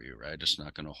it for you, right? It's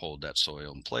not going to hold that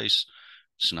soil in place.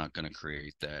 It's not going to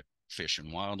create that fish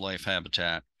and wildlife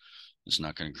habitat. It's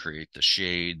not going to create the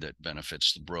shade that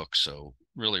benefits the brook. So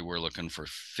really we're looking for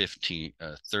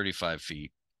 35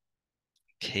 feet.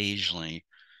 Occasionally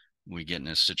we get in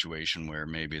a situation where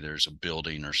maybe there's a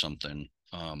building or something,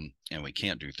 and we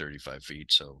can't do 35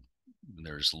 feet. So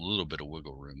there's a little bit of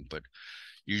wiggle room, but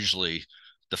usually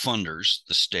the funders,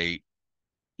 the state,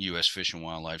 U.S. Fish and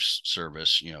Wildlife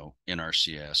Service,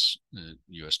 NRCS, the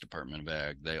U.S. Department of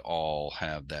Ag, they all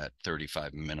have that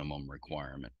 35 minimum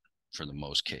requirement for the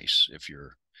most case. If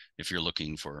you're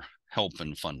looking for help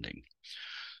and funding,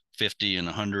 50 and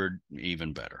 100,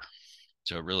 even better.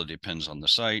 So it really depends on the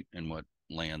site and what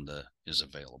land is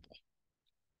available.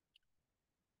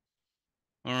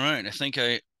 All right, I think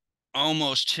I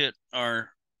almost hit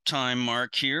our time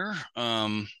mark here.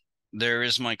 There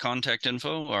is my contact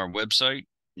info, our website.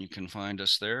 You can find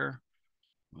us there.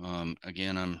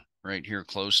 Again, I'm right here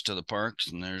close to the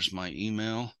parks, and there's my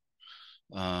email.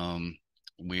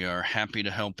 We are happy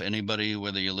to help anybody,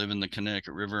 whether you live in the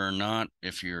Connecticut River or not.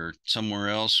 If you're somewhere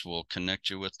else, we'll connect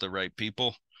you with the right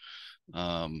people.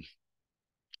 The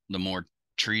more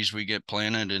trees we get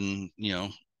planted in,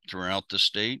 throughout the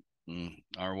state and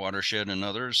our watershed and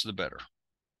others, the better.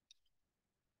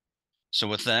 So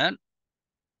with that,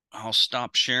 I'll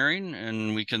stop sharing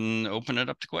and we can open it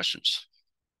up to questions.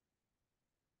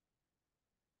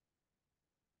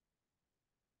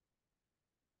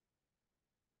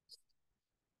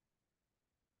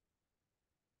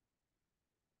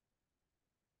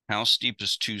 How steep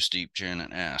is too steep?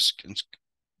 Janet asked. It's a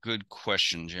good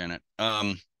question, Janet.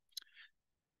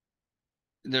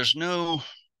 There's no,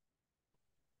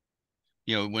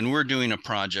 when we're doing a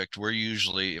project, we're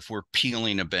usually, if we're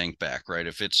peeling a bank back, right?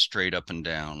 If it's straight up and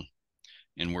down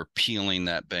and we're peeling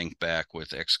that bank back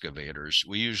with excavators,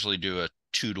 we usually do a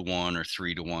 2-to-1 or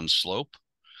 3-to-1 slope.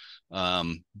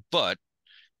 But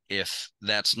if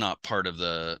that's not part of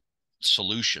the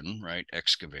solution, right?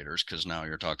 Excavators, because now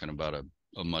you're talking about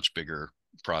a much bigger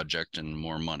project and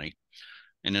more money.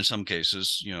 And in some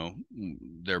cases,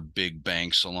 there are big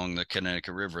banks along the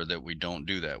Connecticut River that we don't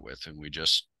do that with, and we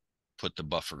just put the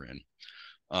buffer in.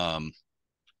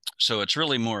 So it's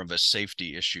really more of a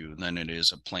safety issue than it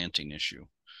is a planting issue.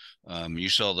 You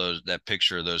saw that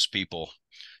picture of those people.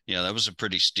 Yeah, that was a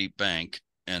pretty steep bank,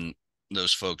 and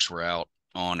those folks were out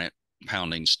on it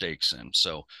pounding stakes in.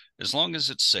 So as long as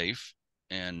it's safe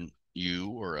and you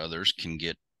or others can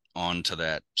get onto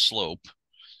that slope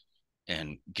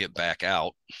and get back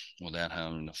out without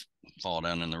having to fall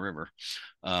down in the river,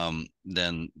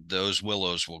 then those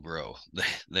willows will grow.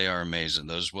 They are amazing.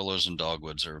 Those willows and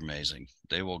dogwoods are amazing.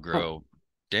 They will grow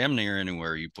damn near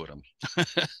anywhere you put them.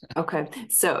 Okay.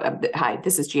 So, hi,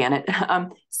 this is Janet.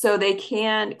 So they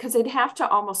can, because they'd have to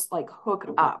almost like hook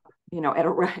up,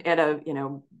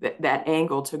 at that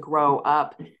angle to grow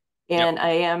up. Yep. And I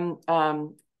am,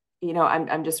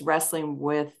 I'm just wrestling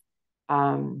with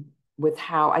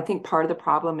how I think part of the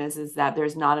problem is that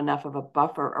there's not enough of a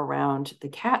buffer around the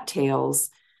cattails,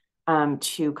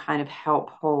 to kind of help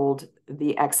hold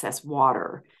the excess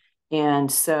water.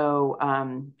 And so,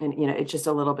 it's just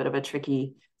a little bit of a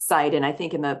tricky site. And I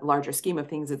think in the larger scheme of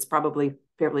things, it's probably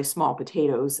fairly small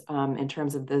potatoes, in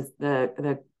terms of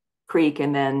the creek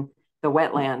and then the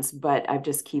wetlands. But I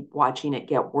just keep watching it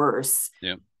get worse.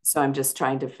 Yeah. So I'm just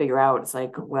trying to figure out, it's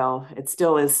like, well, it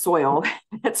still is soil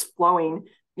that's flowing,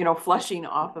 flushing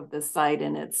off of the site,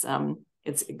 and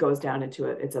it goes down into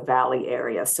it's a valley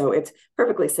area. So it's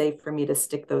perfectly safe for me to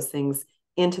stick those things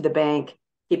into the bank,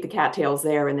 keep the cattails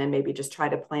there, and then maybe just try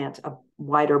to plant a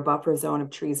wider buffer zone of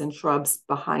trees and shrubs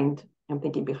behind, I'm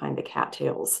thinking behind the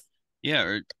cattails. Yeah,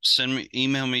 or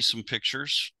email me some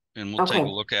pictures and we'll take a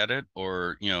Okay. look at it.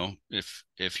 Or,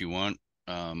 if you want,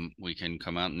 we can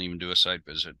come out and even do a site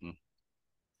visit and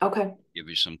Okay. give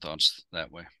you some thoughts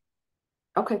that way.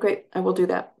 Okay, great. I will do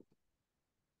that.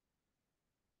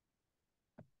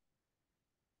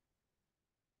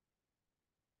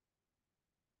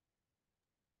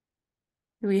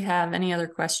 Do we have any other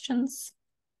questions?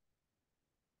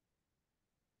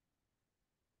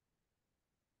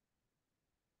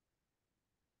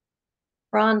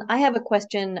 Ron, I have a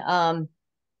question, and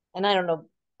I don't know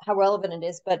how relevant it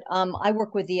is, but I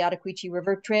work with the Ottaquechee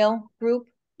River Trail group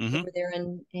over there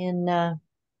in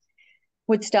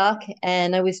Woodstock,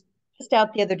 and I was just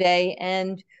out the other day,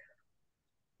 and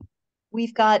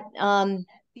we've got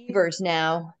beavers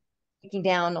now taking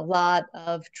down a lot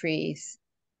of trees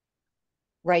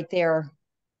right there,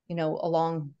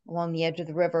 along the edge of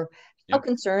the river. How Yep.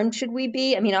 concerned should we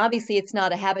be? I mean, obviously, it's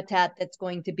not a habitat that's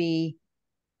going to be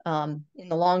in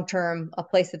the long term a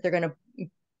place that they're going to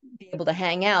be able to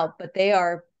hang out, but they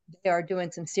are doing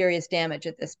some serious damage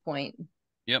at this point.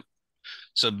 Yep.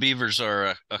 So beavers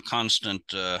are a constant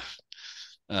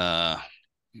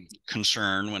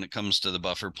concern when it comes to the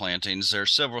buffer plantings. There are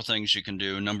several things you can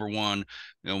do. Number one,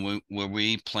 when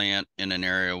we plant in an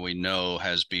area we know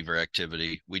has beaver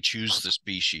activity, we choose the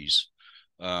species.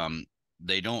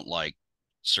 They don't like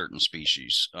certain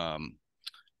species.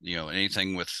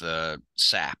 Anything with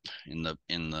sap in the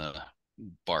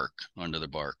bark, under the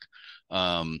bark.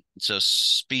 So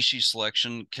species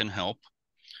selection can help.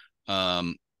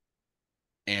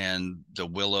 And the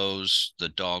willows, the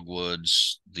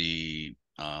dogwoods, there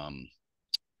are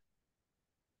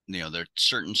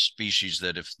certain species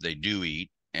that if they do eat,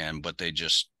 but they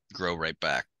just grow right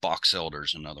back. Box elder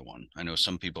is another one. I know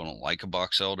some people don't like a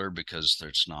box elder because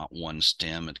there's not one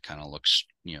stem. It kind of looks,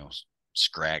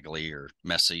 scraggly or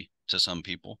messy to some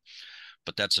people.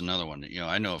 But that's another one.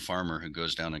 I know a farmer who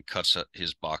goes down and cuts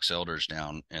his box elders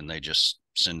down, and they just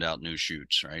send out new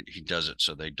shoots, right? He does it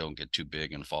so they don't get too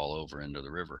big and fall over into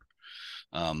the river.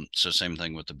 So same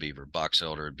thing with the beaver. Box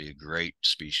elder would be a great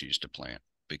species to plant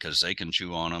because they can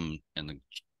chew on them and the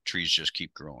trees just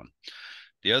keep growing.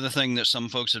 The other thing that some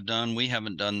folks have done, we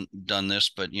haven't done this,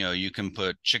 but you can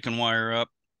put chicken wire up.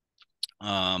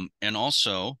 And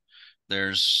also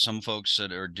there's some folks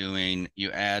that are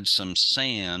you add some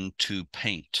sand to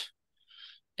paint,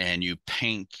 and you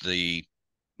paint the,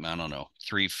 I don't know,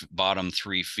 bottom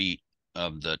 3 feet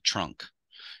of the trunk,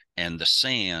 and the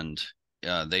sand,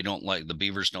 the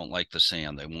beavers don't like the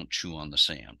sand. They won't chew on the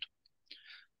sand.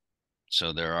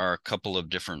 So there are a couple of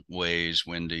different ways,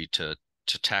 Wendy, to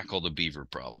tackle the beaver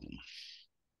problem.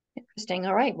 Interesting.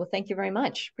 All right. Well, thank you very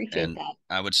much. Appreciate that.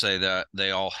 I would say that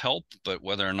they all help, but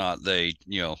whether or not they,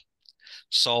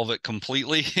 solve it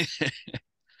completely.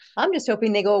 I'm just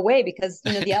hoping they go away because,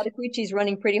 the Ottaquechee is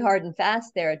running pretty hard and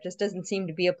fast there. It just doesn't seem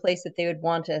to be a place that they would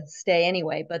want to stay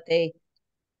anyway, but they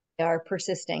are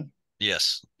persisting.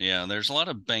 Yes. Yeah. There's a lot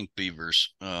of bank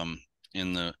beavers they're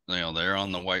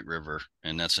on the White River,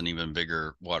 and that's an even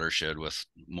bigger watershed with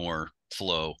more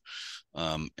flow.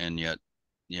 And yet,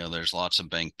 there's lots of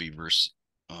bank beavers.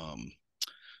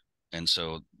 And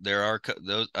so there are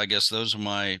those, I guess those are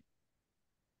my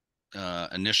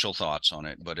initial thoughts on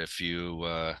it. But if you,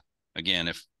 again,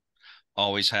 if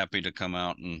always happy to come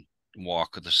out and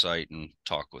walk the site and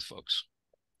talk with folks.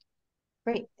 Great.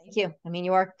 Great, thank you. I mean,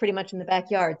 you are pretty much in the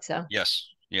backyard, so. Yes,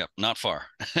 yep, not far.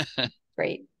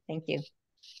 Great, thank you.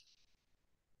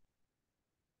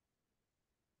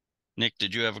 Nick,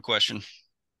 did you have a question?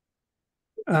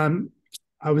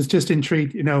 I was just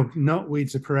intrigued,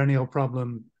 knotweed's a perennial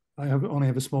problem. I only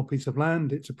have a small piece of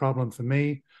land. It's a problem for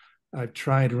me. I've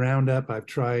tried Roundup. I've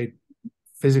tried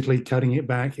physically cutting it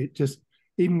back. It just,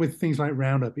 even with things like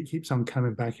Roundup, it keeps on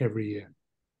coming back every year.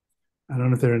 I don't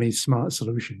know if there are any smart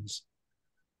solutions.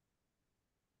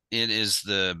 It is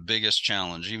the biggest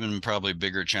challenge, even probably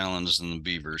bigger challenge than the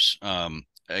beavers.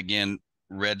 Again,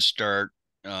 Red Start,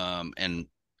 and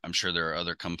I'm sure there are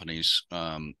other companies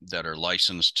that are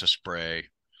licensed to spray.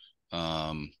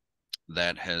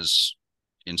 That has,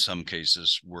 in some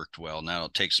cases, worked well. Now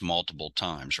it takes multiple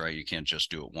times, right? You can't just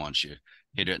do it once. You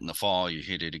hit it in the fall, you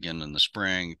hit it again in the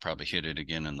spring, you probably hit it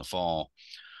again in the fall.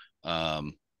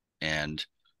 And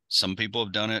some people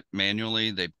have done it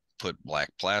manually. They put black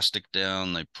plastic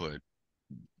down, they put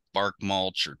bark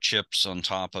mulch or chips on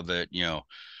top of it.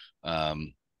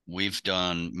 We've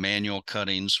done manual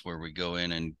cuttings where we go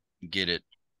in and get it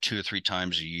 2 or 3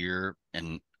 times a year,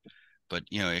 but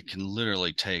it can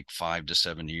literally take 5 to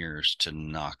 7 years to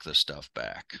knock the stuff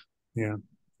back. Yeah.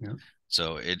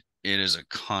 So it is a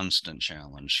constant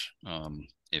challenge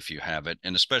if you have it,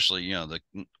 and especially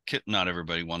not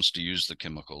everybody wants to use the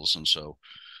chemicals, and so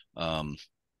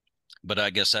but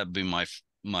I guess that'd be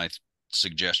my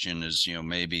suggestion is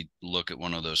maybe look at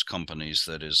one of those companies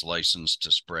that is licensed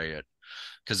to spray it,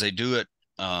 because they do it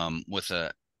with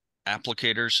a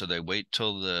applicator. So they wait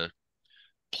till the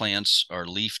plants are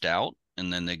leafed out,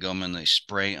 and then they go in and they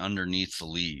spray underneath the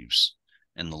leaves,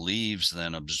 and the leaves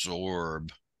then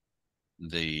absorb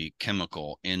the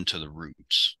chemical into the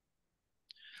roots.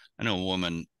 I know a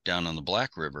woman down on the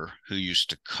Black River who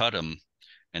used to cut them,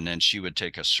 and then she would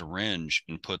take a syringe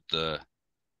and put the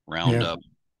Roundup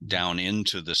down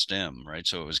into the stem, right?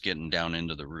 So it was getting down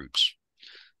into the roots.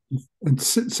 And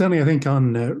certainly, I think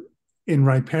in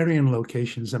riparian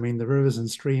locations, I mean, the rivers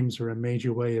and streams are a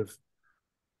major way of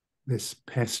this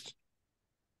pest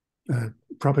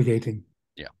propagating.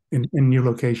 Yeah. In new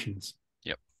locations.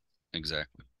 Yep,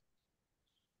 exactly.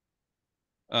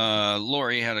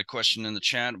 Lori had a question in the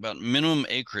chat about minimum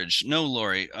acreage. No,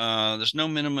 Lori, there's no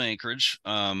minimum acreage.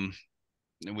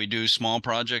 We do small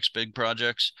projects, big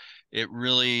projects. It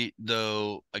really,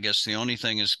 though, I guess the only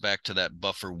thing is back to that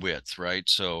buffer width, right?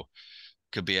 So it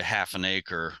could be a half an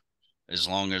acre as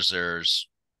long as there's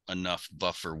enough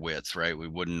buffer width, right? We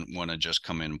wouldn't want to just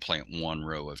come in and plant one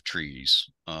row of trees.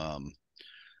 The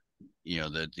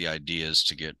idea is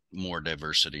to get more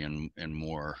diversity and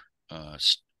more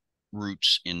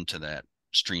roots into that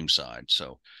stream side.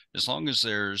 So as long as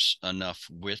there's enough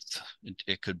width,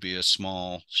 it could be a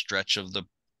small stretch of the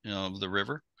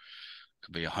river. It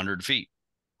could be 100 feet.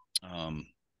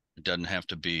 It doesn't have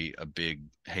to be a big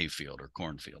hayfield or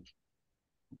cornfield.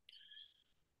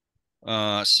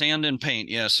 Sand and paint,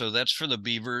 yeah. So that's for the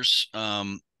beavers.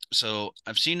 So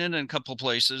I've seen it in a couple of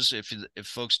places. If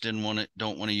folks don't want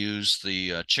to use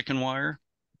the chicken wire,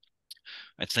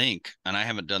 I think, and I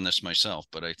haven't done this myself,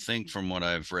 but I think from what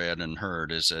I've read and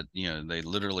heard is that, they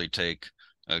literally take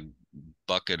a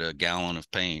gallon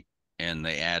of paint and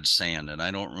they add sand. And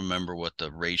I don't remember what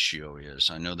the ratio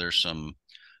is. I know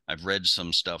I've read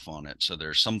some stuff on it. So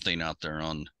there's something out there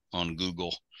on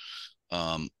Google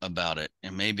about it,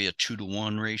 and maybe a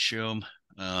 2-to-1 ratio.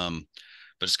 But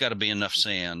it's got to be enough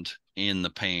sand in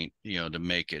the paint, to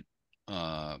make it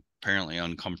apparently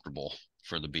uncomfortable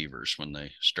for the beavers when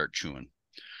they start chewing.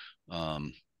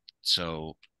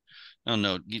 So I don't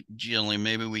know, generally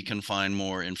maybe we can find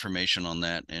more information on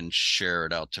that and share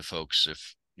it out to folks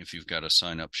if you've got a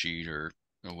sign-up sheet or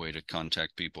a way to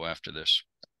contact people after this.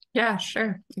 Yeah,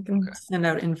 sure. You can send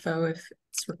out info if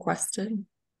it's requested.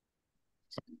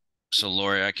 So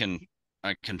Lori, I can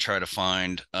try to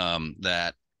find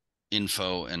that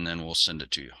info, and then we'll send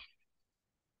it to you.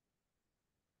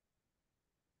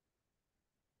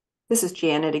 This is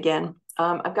Janet again.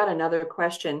 I've got another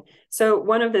question. So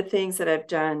one of the things that I've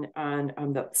done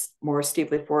on the more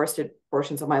steeply forested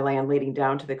portions of my land leading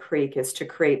down to the creek is to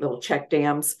create little check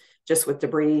dams just with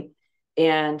debris.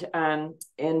 And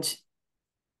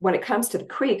when it comes to the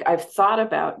creek, I've thought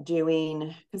about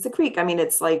doing, because the creek, I mean,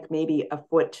 it's like maybe 1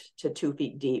 foot to 2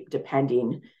 feet deep,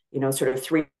 depending, sort of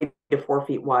 3 to 4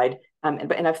 feet wide.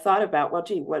 And I've thought about, well,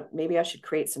 gee, maybe I should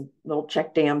create some little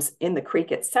check dams in the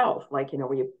creek itself, like,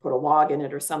 where you put a log in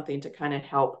it or something to kind of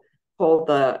help hold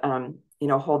the,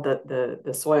 hold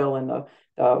the soil and the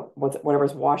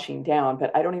whatever's washing down.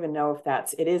 But I don't even know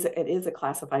if it is a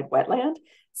classified wetland.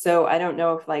 So I don't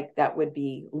know if that would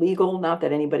be legal, not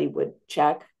that anybody would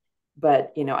check.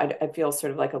 but I feel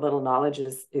sort of like a little knowledge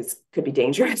is could be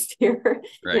dangerous here.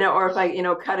 Right. Or if I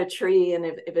cut a tree, and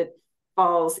if it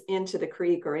falls into the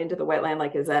creek or into the wetland,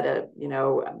 like, is that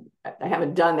I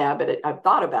haven't done that, but I've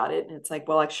thought about it, and it's like,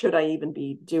 well, like, should I even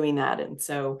be doing that? And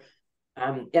so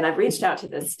and I've reached out to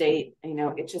the state.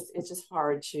 It's just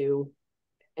hard to,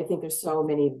 I think there's so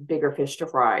many bigger fish to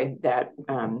fry that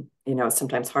it's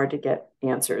sometimes hard to get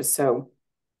answers. So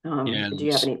do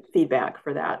you have any feedback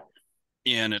for that?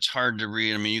 Yeah, and it's hard to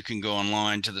read. I mean, you can go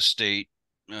online to the state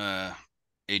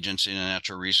Agency of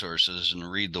Natural Resources and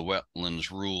read the wetlands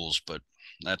rules, but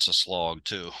that's a slog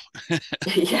too.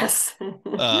 Yes.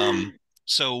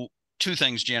 So two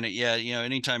things, Janet. Yeah,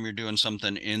 anytime you're doing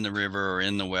something in the river or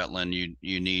in the wetland,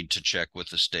 you need to check with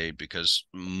the state, because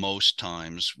most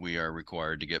times we are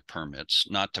required to get permits,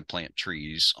 not to plant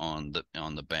trees on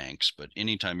the banks, but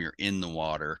anytime you're in the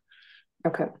water,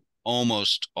 okay,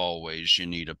 almost always you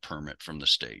need a permit from the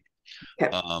state.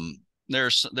 okay. There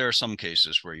are some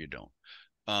cases where you don't.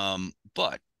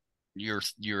 But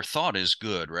your thought is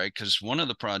good, right? Because one of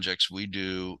the projects we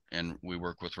do, and we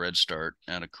work with Red Start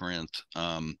out of Corinth,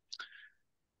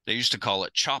 they used to call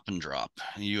it chop and drop.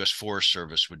 The U.S. Forest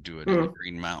Service would do it in the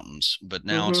Green Mountains, but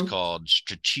now it's called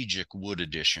Strategic Wood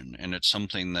Addition, and it's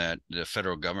something that the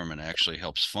federal government actually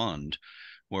helps fund,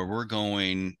 where we're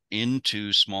going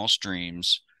into small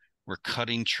streams, we're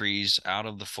cutting trees out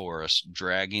of the forest,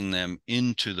 dragging them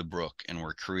into the brook, and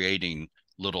we're creating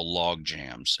little log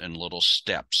jams and little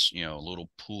steps, little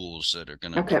pools that are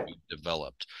going to be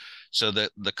developed. So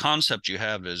that the concept you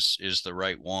have is the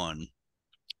right one.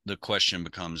 The question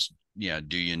becomes,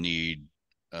 do you need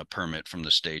a permit from the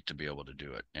state to be able to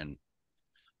do it? And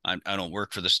I don't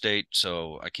work for the state,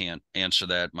 so I can't answer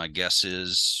that. My guess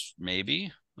is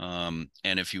maybe. And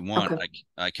if you want,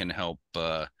 I can help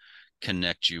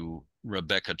connect you.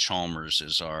 Rebecca Chalmers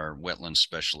is our wetland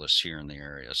specialist here in the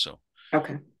area. So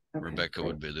Rebecca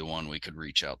would be the one we could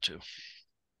reach out to.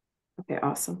 Okay,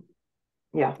 awesome.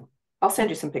 Yeah, I'll send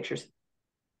you some pictures.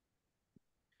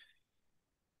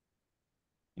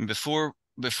 And before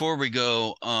we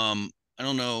go, I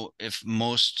don't know if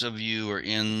most of you are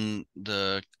in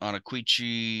the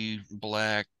Ottaquiche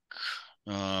Black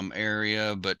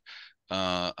area, but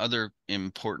other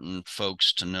important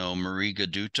folks to know: Marie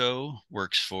Gaduto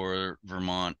works for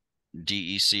Vermont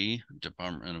DEC,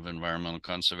 Department of Environmental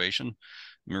Conservation.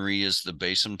 Marie is the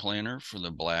basin planner for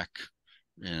the Black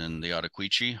in the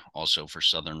Ottaquiche, also for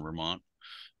Southern Vermont.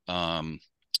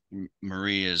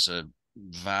 Marie is a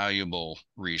valuable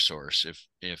resource.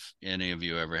 If any of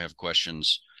you ever have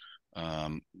questions,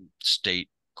 state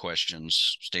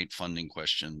questions, state funding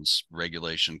questions,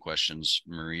 regulation questions,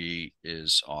 Marie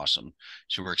is awesome.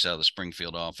 She works out of the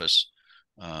Springfield office.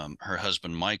 Her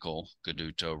husband, Michael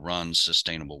Gaduto, runs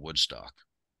Sustainable Woodstock.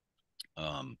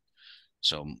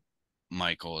 So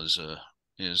Michael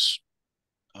is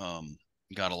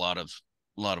got a lot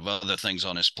of other things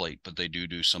on his plate, but they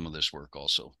do some of this work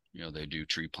also. They do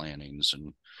tree plantings,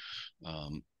 and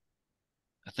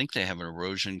I think they have an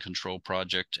erosion control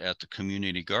project at the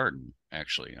community garden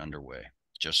actually underway,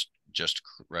 just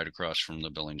right across from the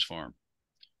Billings farm.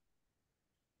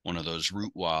 One of those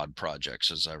root wad projects,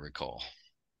 as I recall.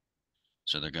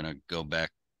 So they're going to go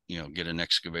back, get an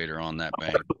excavator on that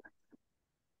bank.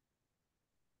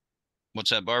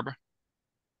 What's that, Barbara?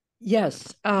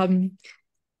 Yes.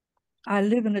 I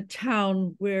live in a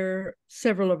town where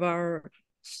several of our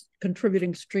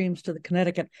contributing streams to the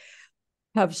Connecticut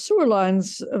have sewer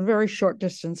lines a very short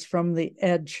distance from the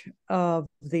edge of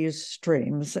these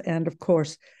streams. And of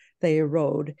course, they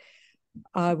erode.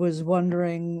 I was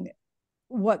wondering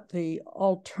what the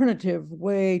alternative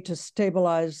way to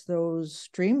stabilize those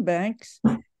stream banks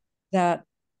that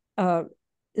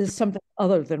is something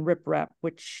other than riprap,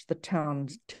 which the town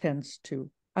tends to,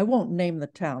 I won't name the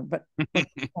town, but the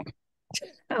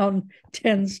town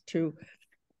tends to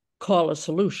call a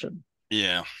solution.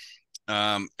 Yeah.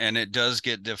 And it does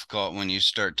get difficult when you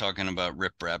start talking about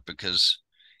riprap, because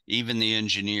even the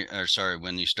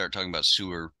when you start talking about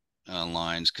sewer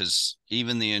lines, because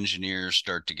even the engineers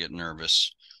start to get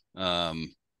nervous.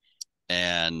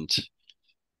 And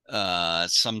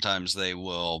sometimes they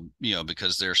will,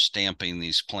 because they're stamping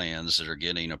these plans that are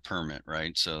getting a permit,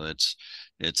 right? So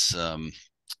it's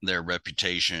their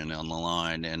reputation on the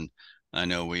line. And I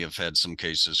know we have had some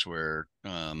cases where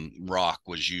rock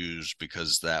was used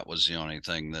because that was the only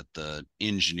thing that the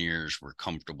engineers were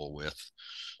comfortable with.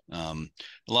 A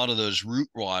lot of those root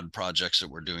rod projects that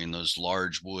we're doing, those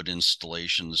large wood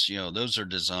installations, those are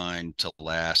designed to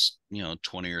last,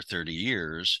 20 or 30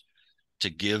 years. to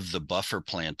give the buffer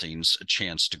plantings a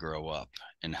chance to grow up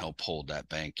and help hold that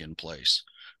bank in place.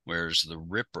 Whereas the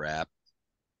riprap,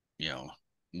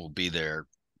 will be there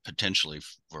potentially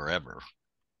forever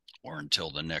or until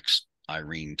the next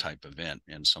Irene type event.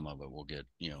 And some of it will get,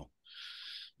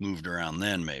 moved around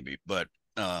then maybe. But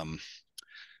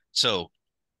so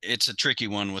it's a tricky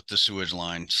one with the sewage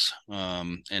lines.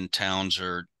 And towns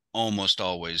are almost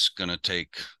always going to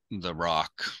take the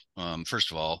rock.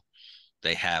 First of all,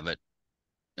 they have it.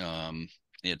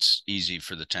 It's easy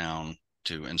for the town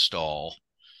to install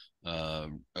a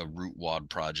root wad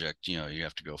project. You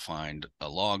have to go find a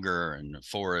logger and a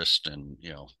forest, and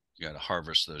you got to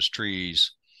harvest those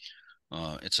trees.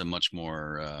 It's a much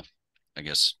more I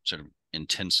guess sort of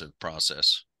intensive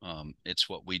process. It's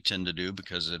what we tend to do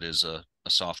because it is a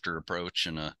softer approach,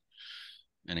 and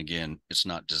again, it's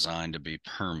not designed to be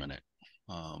permanent.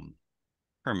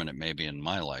 Permanent maybe in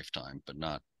my lifetime, but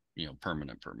not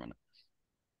permanent.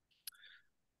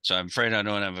 So I'm afraid I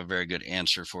don't have a very good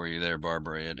answer for you there,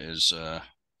 Barbara. It is a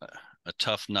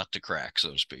tough nut to crack,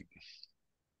 so to speak.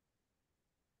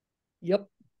 Yep.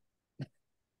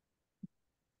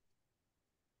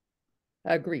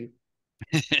 I agree.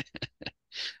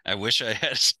 I wish I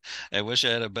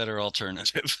had a better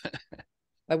alternative.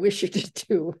 I wish you did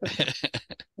too.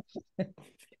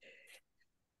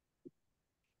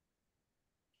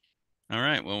 All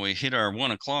right. Well, we hit our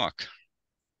 1 o'clock.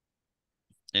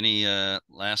 Any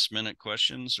last minute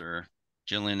questions, or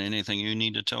Jillian, anything you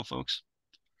need to tell folks?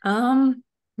 No,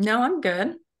 I'm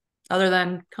good. Other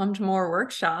than come to more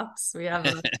workshops. We have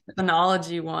a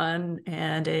phenology one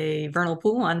and a vernal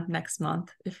pool one next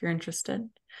month if you're interested.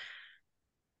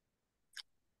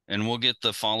 And we'll get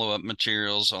the follow-up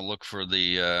materials. I'll look for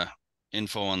the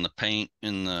info on the paint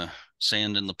and the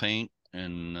sand in the paint,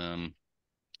 and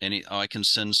I can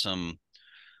send some.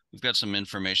 We've got some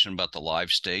information about the live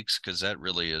stakes, because that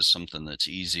really is something that's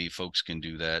easy. Folks can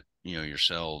do that,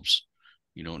 yourselves.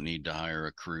 You don't need to hire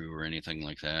a crew or anything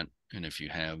like that. And if you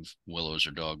have willows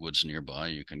or dogwoods nearby,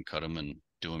 you can cut them and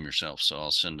do them yourself. So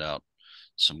I'll send out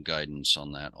some guidance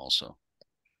on that also,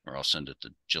 or I'll send it to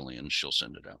Jillian. She'll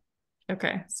send it out.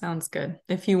 Okay, sounds good.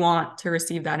 If you want to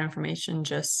receive that information,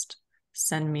 just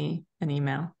send me an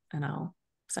email and I'll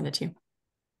send it to you.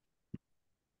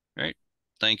 Great.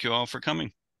 Thank you all for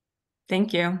coming.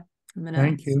 Thank you. I'm gonna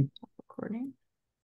Thank you. stop recording.